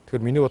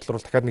 Тэгэхээр миний бодлоор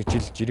бол дахиад нэг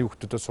жил жирийн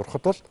хүүхдүүдэд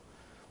сурахад бол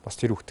бас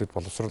тэр хүүхдэд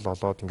боловсрол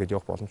олоод ингээд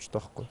явах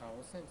боломжтой байхгүй.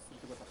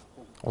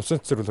 Улсын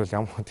цэцэрлэг бол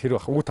ямар тэр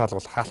үг таалга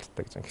бол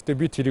хаалттай гэж. Гэхдээ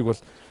би тэрийг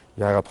бол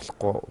яагаад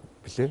болохгүй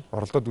блэ?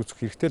 Оролдоод үзэх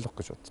хэрэгтэй л баг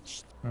гэж бодож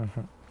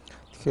байна.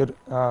 Тэгэхээр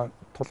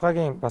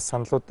тулгаагийн бас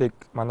саналуудыг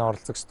манай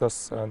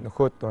оролцогчдоос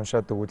нөхөд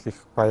уншаад өгвөл их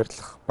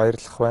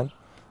баярлах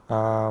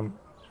байна.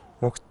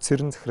 Мөнх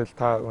цэрэн захирал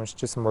та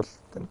уншижсэн бол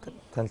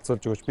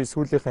танилцуулж өгөөч. Би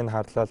сүүлийнх нь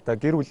харлаа л да.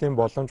 Гэр бүлийн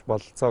боломж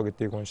бололцоо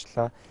гэдгийг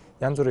уншлаа.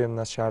 Янз бүрийн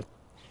юмнаас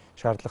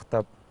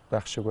шаардлагатай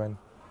байх шиг байна.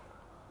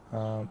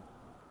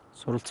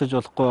 Суралцаж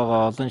болохгүй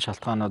байгаа олон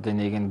шалтгаануудын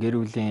нэг нь гэр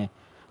бүлийн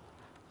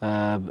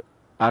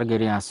ар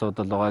гэрийн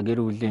асуудал байгаа,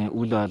 гэр бүлийн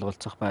үл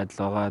ойлголцох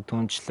байдал байгаа.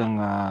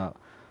 Түүнчлэн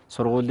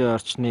сургуулийн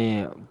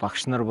орчны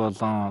багш нар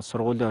болон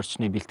сургуулийн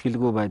орчны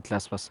бэлтгэлгүй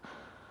байдлаас бас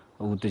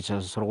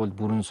үүдэж сургууль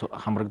бүрэн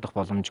хамрагдах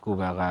боломжгүй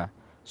байгаа.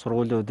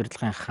 Сургуулийн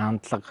удирдлагын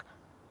хандлага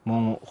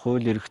мөн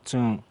хууль эрх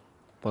зүйн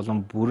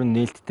болон бүрэн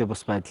нээлттэй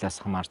бас байдлаас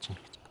хамаарч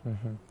байна гэж.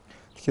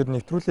 Тэгэхээр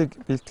нэвтрүүлгийг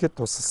бэлтгэхэд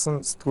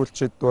тусалсан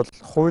сэтгүүлчид бол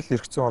хууль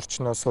эрх зүйн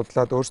орчноо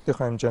судлаад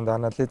өөрсдийнхөө хэмжээнд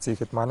анализ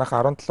хийхэд манайх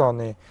 17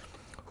 оны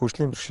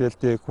хөгжлийн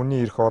бэрхшээлтэй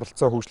хүний эрх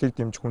оролцоо хөгжлийг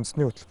дэмжих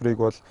үндэсний хөтөлбөрийг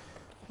бол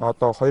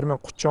одоо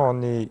 2030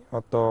 оны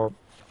одоо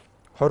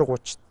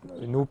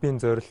 2030 нүүбийн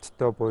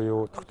зорилттой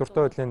буюу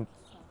доктортой хуулийн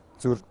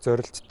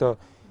зорилттой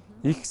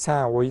их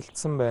сайн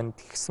уялдсан байна.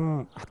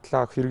 Тэгсэн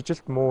атлаа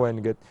хэрэгжилт муу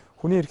байна гэд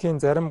хүний эрхийн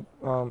зарим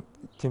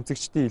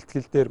тэмцэгчдийн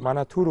илтгэл дээр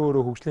манай төр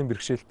өөрөө хөгжлийн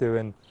бэрхшээлтэй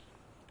байна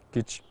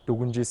гэж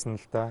дүгнжсэн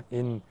л да.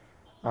 Энэ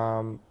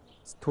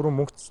түрүү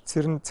мөнх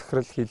цэрэн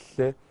захирал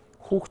хэллээ.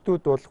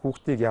 Хүүхдүүд бол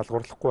хүүхдийг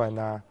ялгуурлахгүй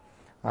байна.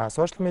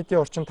 Сошиал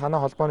медиа орчин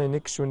танай холбооны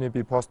нэг гишүүний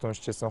би пост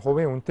уншижсэн.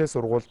 Хувийн үнэтэй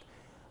сургуульд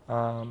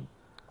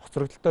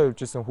хоцрогдолтой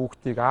явжсэн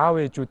хүүхдийг аав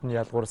ээжүүд нь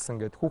ялгуурсан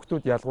гэд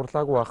хүүхдүүд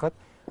ялгуурлаагүй байхад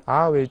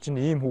аав ээж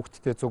нь ийм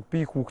хүүхдтэй зүг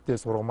би хүүхдээ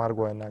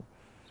сургамааргүй байна.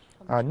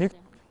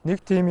 Нэг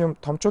тийм юм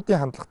томчуудын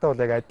хандлагатай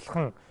бол яг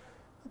адилхан.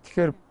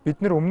 Тэгэхээр бид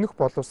нэр өмнөх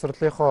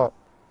боловсролынхоо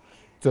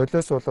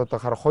золиос бол одоо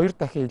хараа 2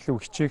 дахин илүү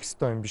хичээх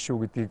ёстой юм биш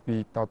үү гэдгийг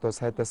би одоо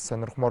сайдаас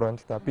сонирхмоор байна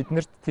л да.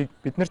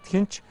 Биднэрт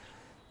хинч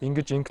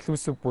ингэж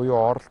инклюзив буюу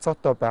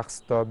оролцоотой байх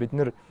ёстой. Бид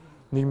нэр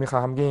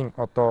нийгмийнхаа хамгийн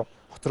одоо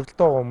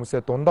хоцрогдолтой байгаа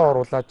хүмүүсээ дундаа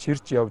оруулаад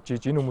чирж явж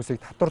ийж энэ хүмүүсийг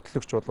татвар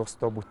төлөгч болгох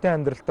ёстой, бүтээн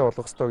амьдралтай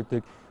болгох ёстой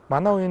гэдгийг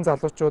манай үеийн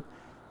залуучууд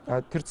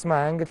тэр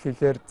зэмээ англи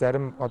хэлээр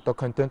зарим одоо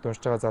контент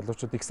уншиж байгаа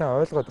залуучууд их сайн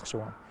ойлгоод байх шиг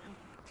байна.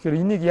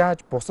 Тэгэхээр энийг яаж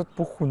бусад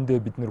бүх хүндээ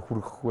бид нэр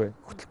хүргэх вэ?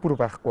 Хөтөлбөр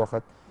байхгүй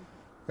байхад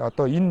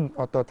одоо энэ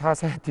одоо та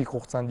сайд хийх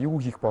хугацаанд юу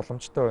хийх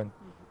боломжтой байна?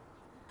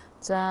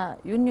 За,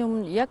 юуны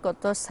өмнө яг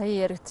одоо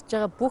сая яригдж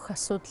байгаа бүх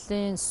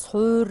асуудлын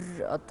суур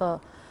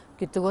одоо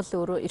гэдэг бол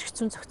өөрөө эрх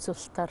зүйн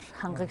зохицуулалтаар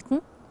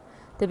хангагдана.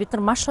 Тэгээ бид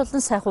нар маш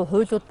олон сайхан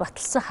хуулиуд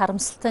баталсан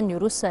харамсалтай нь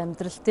ерөөсөө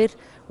амьдрал дээр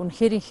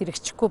үнэхээр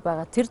хэрэгжихгүй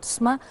байгаа. Тэр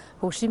тусмаа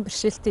хөгжлийн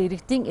бэрхшээлтэй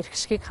иргэдийн эрх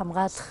шигийг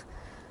хамгаалах,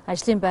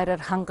 ажлын байраар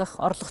хангах,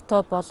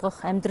 орлоготой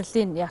болгох,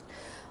 амьдралын яг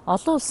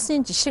олон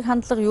улсын жишг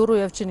хандлага юу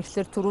руу явж ийн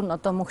гэхэлэр түрүү нь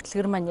одоо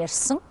мөнхтлгэр маань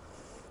ярьсан.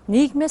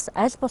 Нийгмээс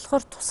аль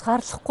болохоор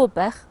тусгаарлахгүй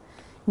байх,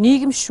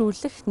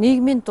 нийгэмшүүлэх,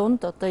 нийгмийн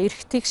дунд одоо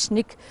эрх тэгш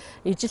нэг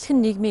ижилхэн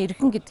нийгмийн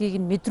иргэн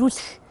гэдгийг нь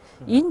мэдрүүлэх.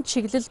 Энэ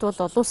чиглэлд бол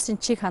олон улсын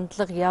чиг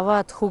хандлага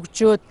яваад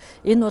хөгжөөд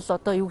энэ бол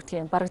одоо юу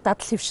гэдгийг бараг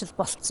дадал хэвшил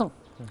болцсон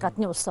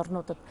гадны улс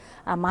орнуудад.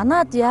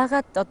 Манад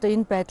яагаад одоо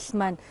энэ байдал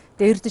маань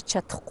дээрдэж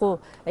чадахгүй,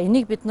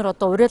 энийг бид нар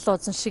одоо уриал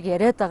оозон шиг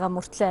яриад байгаа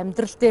мөртлөө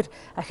амьдрал дээр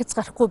ахиц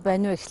гарахгүй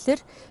байна вэ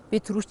гэхэлэр би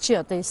түрүүчи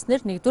одоо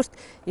хэлснээр нэгдүгürt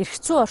эрх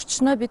зүй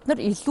орчноо бид нар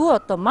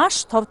илүү одоо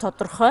маш тов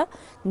тодорхой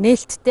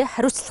нээлттэй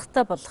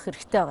хариуцлагатай болгох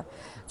хэрэгтэй байгаа.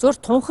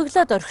 Зөвхөн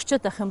тунхаглаад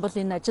орхичод байх юм бол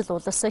энэ ажил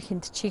улаасаа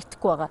хиндэж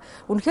хийгдэхгүй байгаа.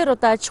 Үнэхээр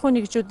одоо аж ахуйн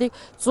нэгжүүдийг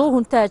 100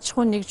 хүнтэй аж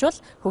ахуйн нэгжүүл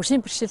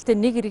хөгжлийн бэрхшээлтэй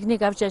нэг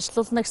иргэнийг авч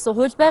ажилуулна гэсэн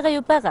хууль байгаа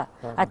юу байгаа.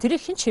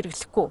 Тэрийг хэн ч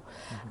хэрэглэхгүй.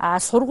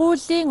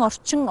 Сургуулийн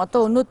орчин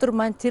одоо өнөөдөр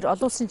маань тэр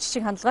олон улсын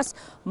жишг хандлагаас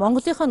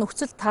Монголынхоо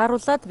нөхцөл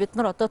тааруулаад бид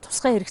нар одоо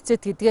тусгай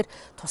хэрэгцээд гэдгээр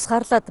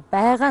тусгаарлаад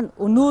байгаа нь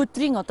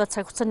өнөөдрийн одоо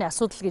цаг хугацааны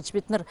асуудал гэж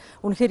бид нар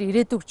үнэхээр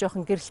ирээдүг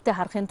жоохон гэрэлтэй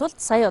харахын тулд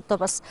сая одоо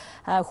бас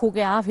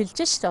хүүгийн аав хэлж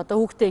шээ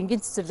одоо хүүхдээ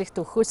энгийн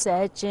цэцэрлэгт өгөхөөс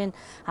айж гин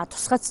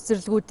тусгай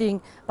цэцэрлэгүүдийн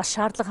бас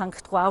шаардлага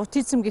хангагдахгүй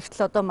аутизм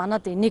гэхтэл одоо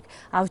манад энийг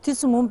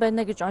аутизм мөн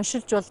байна гэж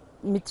оншилж бол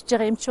мэдж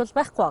байгаа юмч бол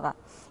байхгүй байгаа.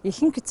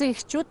 Ихэнх эцэг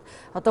эхчүүд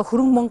одоо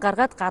хөрөнгө мөнгө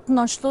гаргаад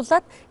гадна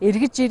онцлуулад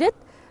эргэж ирээд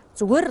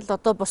зүгээр л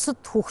одоо бусад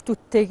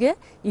хүүхдүүдтэйгээ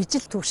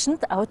ижил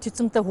төвшөнд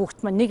аутизмтай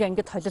хүүхд маань нэг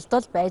ангид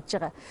холилдол байж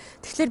байгаа.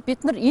 Тэгэхээр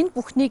бид нар энэ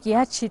бүхнийг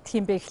яаж шийдэх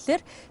юм бэ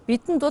гэхлээр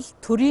бидэнд бол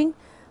төрийн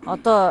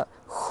одоо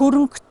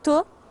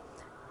хөрөнгөтэй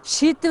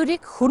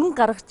шийдвэрийг хөрөнгө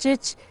гаргаж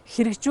иж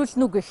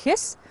хэрэгжүүлнэ үү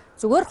гэхээс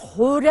зүгээр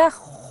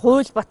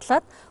хууль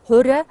батлаад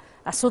хуурай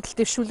асуудал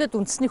дэвшүүлээд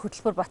үндэсний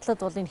хөтөлбөр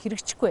батлаад бол энэ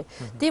хэрэгжихгүй.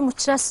 Тийм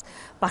учраас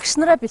багш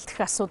нараа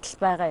бэлтгэх асуудал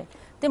байгаа.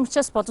 Тийм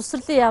учраас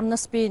боловсролын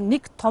яамнаас би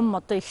нэг том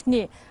одоо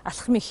ихний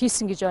алхмыг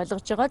хийсэн гэж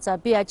ойлгож байгаа. За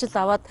би ажил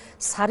аваад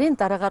сарын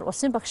дараагаар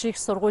улсын багшийн их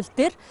сургууль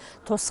дээр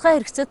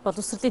тусгай хэрэгцээд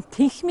боловсролын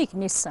тэнхимийг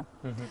нээсэн.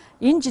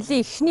 Энэ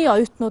жилийн эхний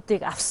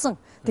оюутнуудыг авсан.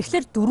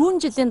 Тэгэхээр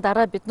 4 жилийн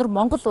дараа бид нар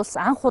Монгол улс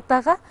анх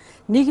удаага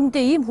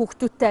нийгэмдээ ийм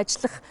хүүхдүүдтэй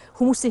ажиллах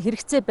хүмүүсийн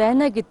хэрэгцээ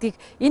байна гэдгийг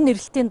энэ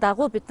эрэлтийн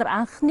дагуу бид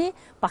нар анхны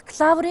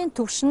бакалаврын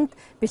төвшөнд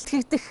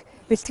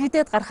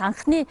бэлтгэгдээд гарах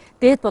анхны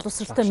дээд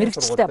боловсролтой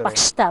мэрэгчтэй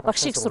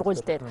багшийн сургууль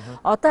дээр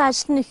одоо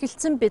ажил нь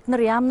эхэлсэн бид нар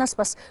яамнаас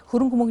бас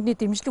хөрөнгө мөнгөний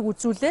дэмжлэг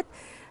үзүүлээд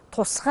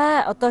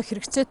тусгай одоо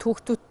хэрэгцээ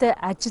түүхтүүдтэй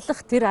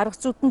ажиллах тэр арга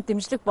зүйдэнд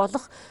дэмжлэг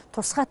болох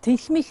тусгай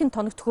тэнхмийнхэн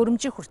тоног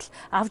төхөөрөмжийг хүртэл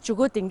авж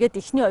өгөөд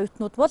ингээд эхний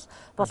оюутнууд бол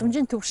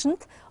боломжийн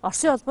төвшөнд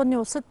Оросын холбооны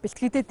улсад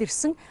бэлтгэгдээд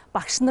ирсэн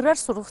багш нараар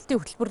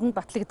сургалтын хөтөлбөрөнд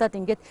батлагдаад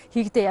ингээд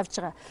хийгдээ явж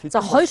байгаа. За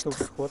хоёр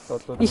дахь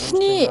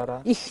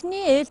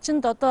эхний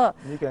ээлжинд одоо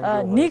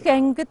нэг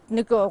ангид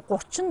нэг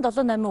 37-8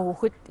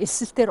 хүүхэд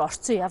элсэлтээр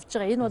орцсон явж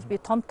байгаа. Энэ бол би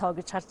том тоо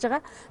гэж харж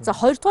байгаа. За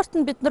хоёрдугаарт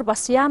нь бид нар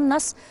бас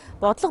яамнаас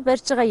бодлого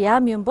барьж байгаа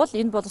яам юм бол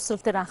энэ боловсрол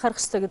дээр анхаарах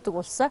ёстой гэдэг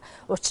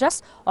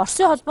учраас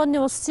Оросын холбооны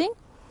улсын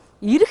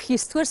ирэх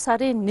 9-р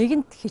сарын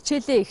 1-нд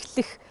хичээлээ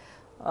эхлэх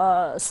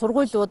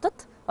сургуулиудад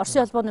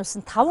Оросын холбооны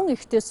улсын 5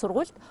 ихтэй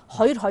сургуульд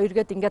 2-2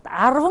 гээд ингээд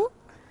 10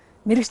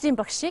 мэргэжлийн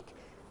багшийг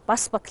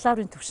бас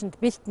бакалаврын төвшөнд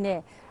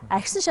бэлтнэ.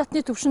 Агсан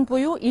шатны төвшөнд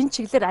буюу энэ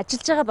чиглэлээр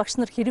ажиллаж байгаа багш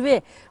нар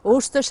хэрвээ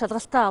өөрсдөө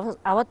шалгалтаа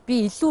аваад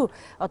би илүү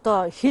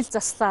одоо хэл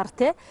заслаар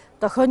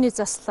дохионы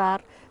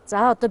заслаар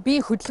за одоо би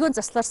хөдөлгөөн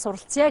заслаар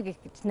суралцъя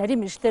гэж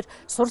нарийн мэргэжлэр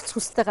суралц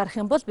хүсэлтэд гарах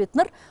юм бол бид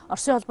нар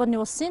Оросын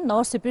холбооны улсын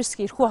Новосибирск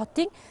эрхүү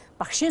хотын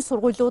багшийн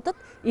сургуулиудад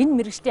энэ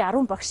мэргэжлийн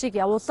 10 багшийг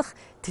явуулах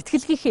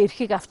тэтгэлгийнхээ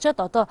эрхийг авчаад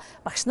одоо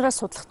багш нараа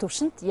судлах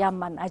төвшөнд яам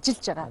маань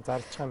ажиллаж байгаа.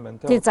 Зарлчих юм байна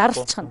тийм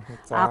зарлчих нь.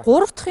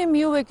 Гурав дахь юм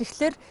юу вэ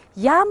гэхлээр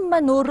яам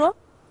маань өөрөө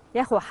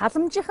яг хуу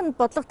халамжийнх нь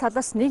бодлого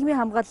талаас нийгмийн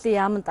хамгааллын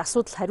яамд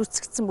асуудал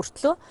хариуцагдсан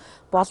мөртлөө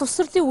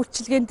боловсролын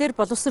үйлчилгээн дээр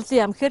боловсролын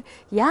яам гэхээр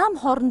яам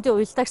хоорондын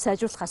уялдааг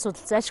сайжруулах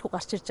асуудал зайлшгүй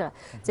гарч ирж байгаа.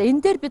 За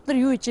энэ дээр бид нар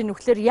юу хийж ийм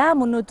вэхлээр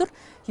яам өнөөдөр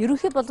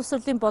ерөнхий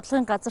боловсролын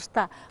бодлогын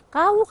газартаа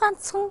гав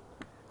ганцхан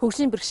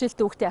хөгжлийн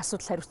бэрхшээлтэй хүүхдийн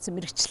асуудал хариуцсан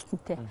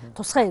мэрэгчлэлтэнтэй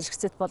тусгай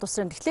хэрэгцээт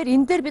боловсрол. Тэгэхээр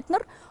энэ дээр бид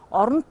нар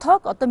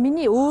оронтойг одоо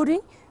миний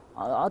өөрийн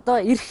одоо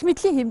эрх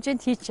мэдлийн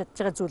хэмжээнд хийж чадж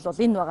байгаа зүйл бол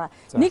энэ байгаа.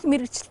 Нэг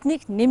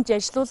мэрэгчлэлтнийг нэмж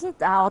ажилуулна.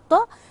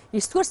 Одоо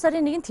 9-р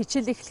сарын 1-нд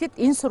хичээл эхлэхэд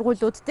энэ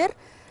сургуулиуд дээр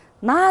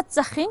наад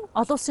захын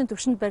олон улсын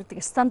түвшинд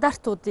барьдаг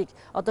стандартуудыг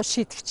одоо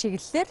шийдэх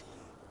чиглэлээр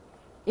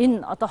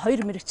энэ одоо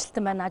 2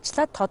 мэрэгчлэлтэн маань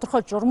ажиллаад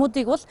тодорхой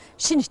журмуудыг бол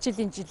шинэ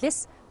хичээлийн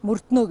жилээс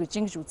мөрднө гэж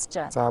ингэж үзэж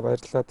байгаа. За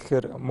баярлалаа.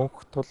 Тэгэхээр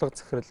мөнх тулга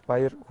захирал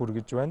баяр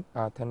хүргэж байна.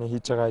 Таны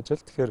хийж байгаа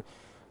ажил. Тэгэхээр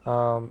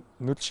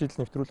Нүүдэл Шийдэл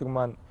нэвтрүүлэг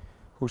маань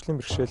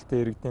хөгжлийн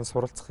бэрхшээлтэй иргэдийн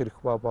суралцах эрх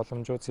ба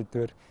боломжууд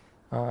сэдвээр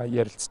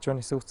ярилцж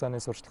байна. Хэсэг хугацааны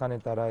сурчлагын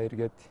дараа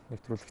эргээд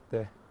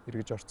нэвтрүүлэгтээ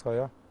эргэж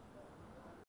орцгоё.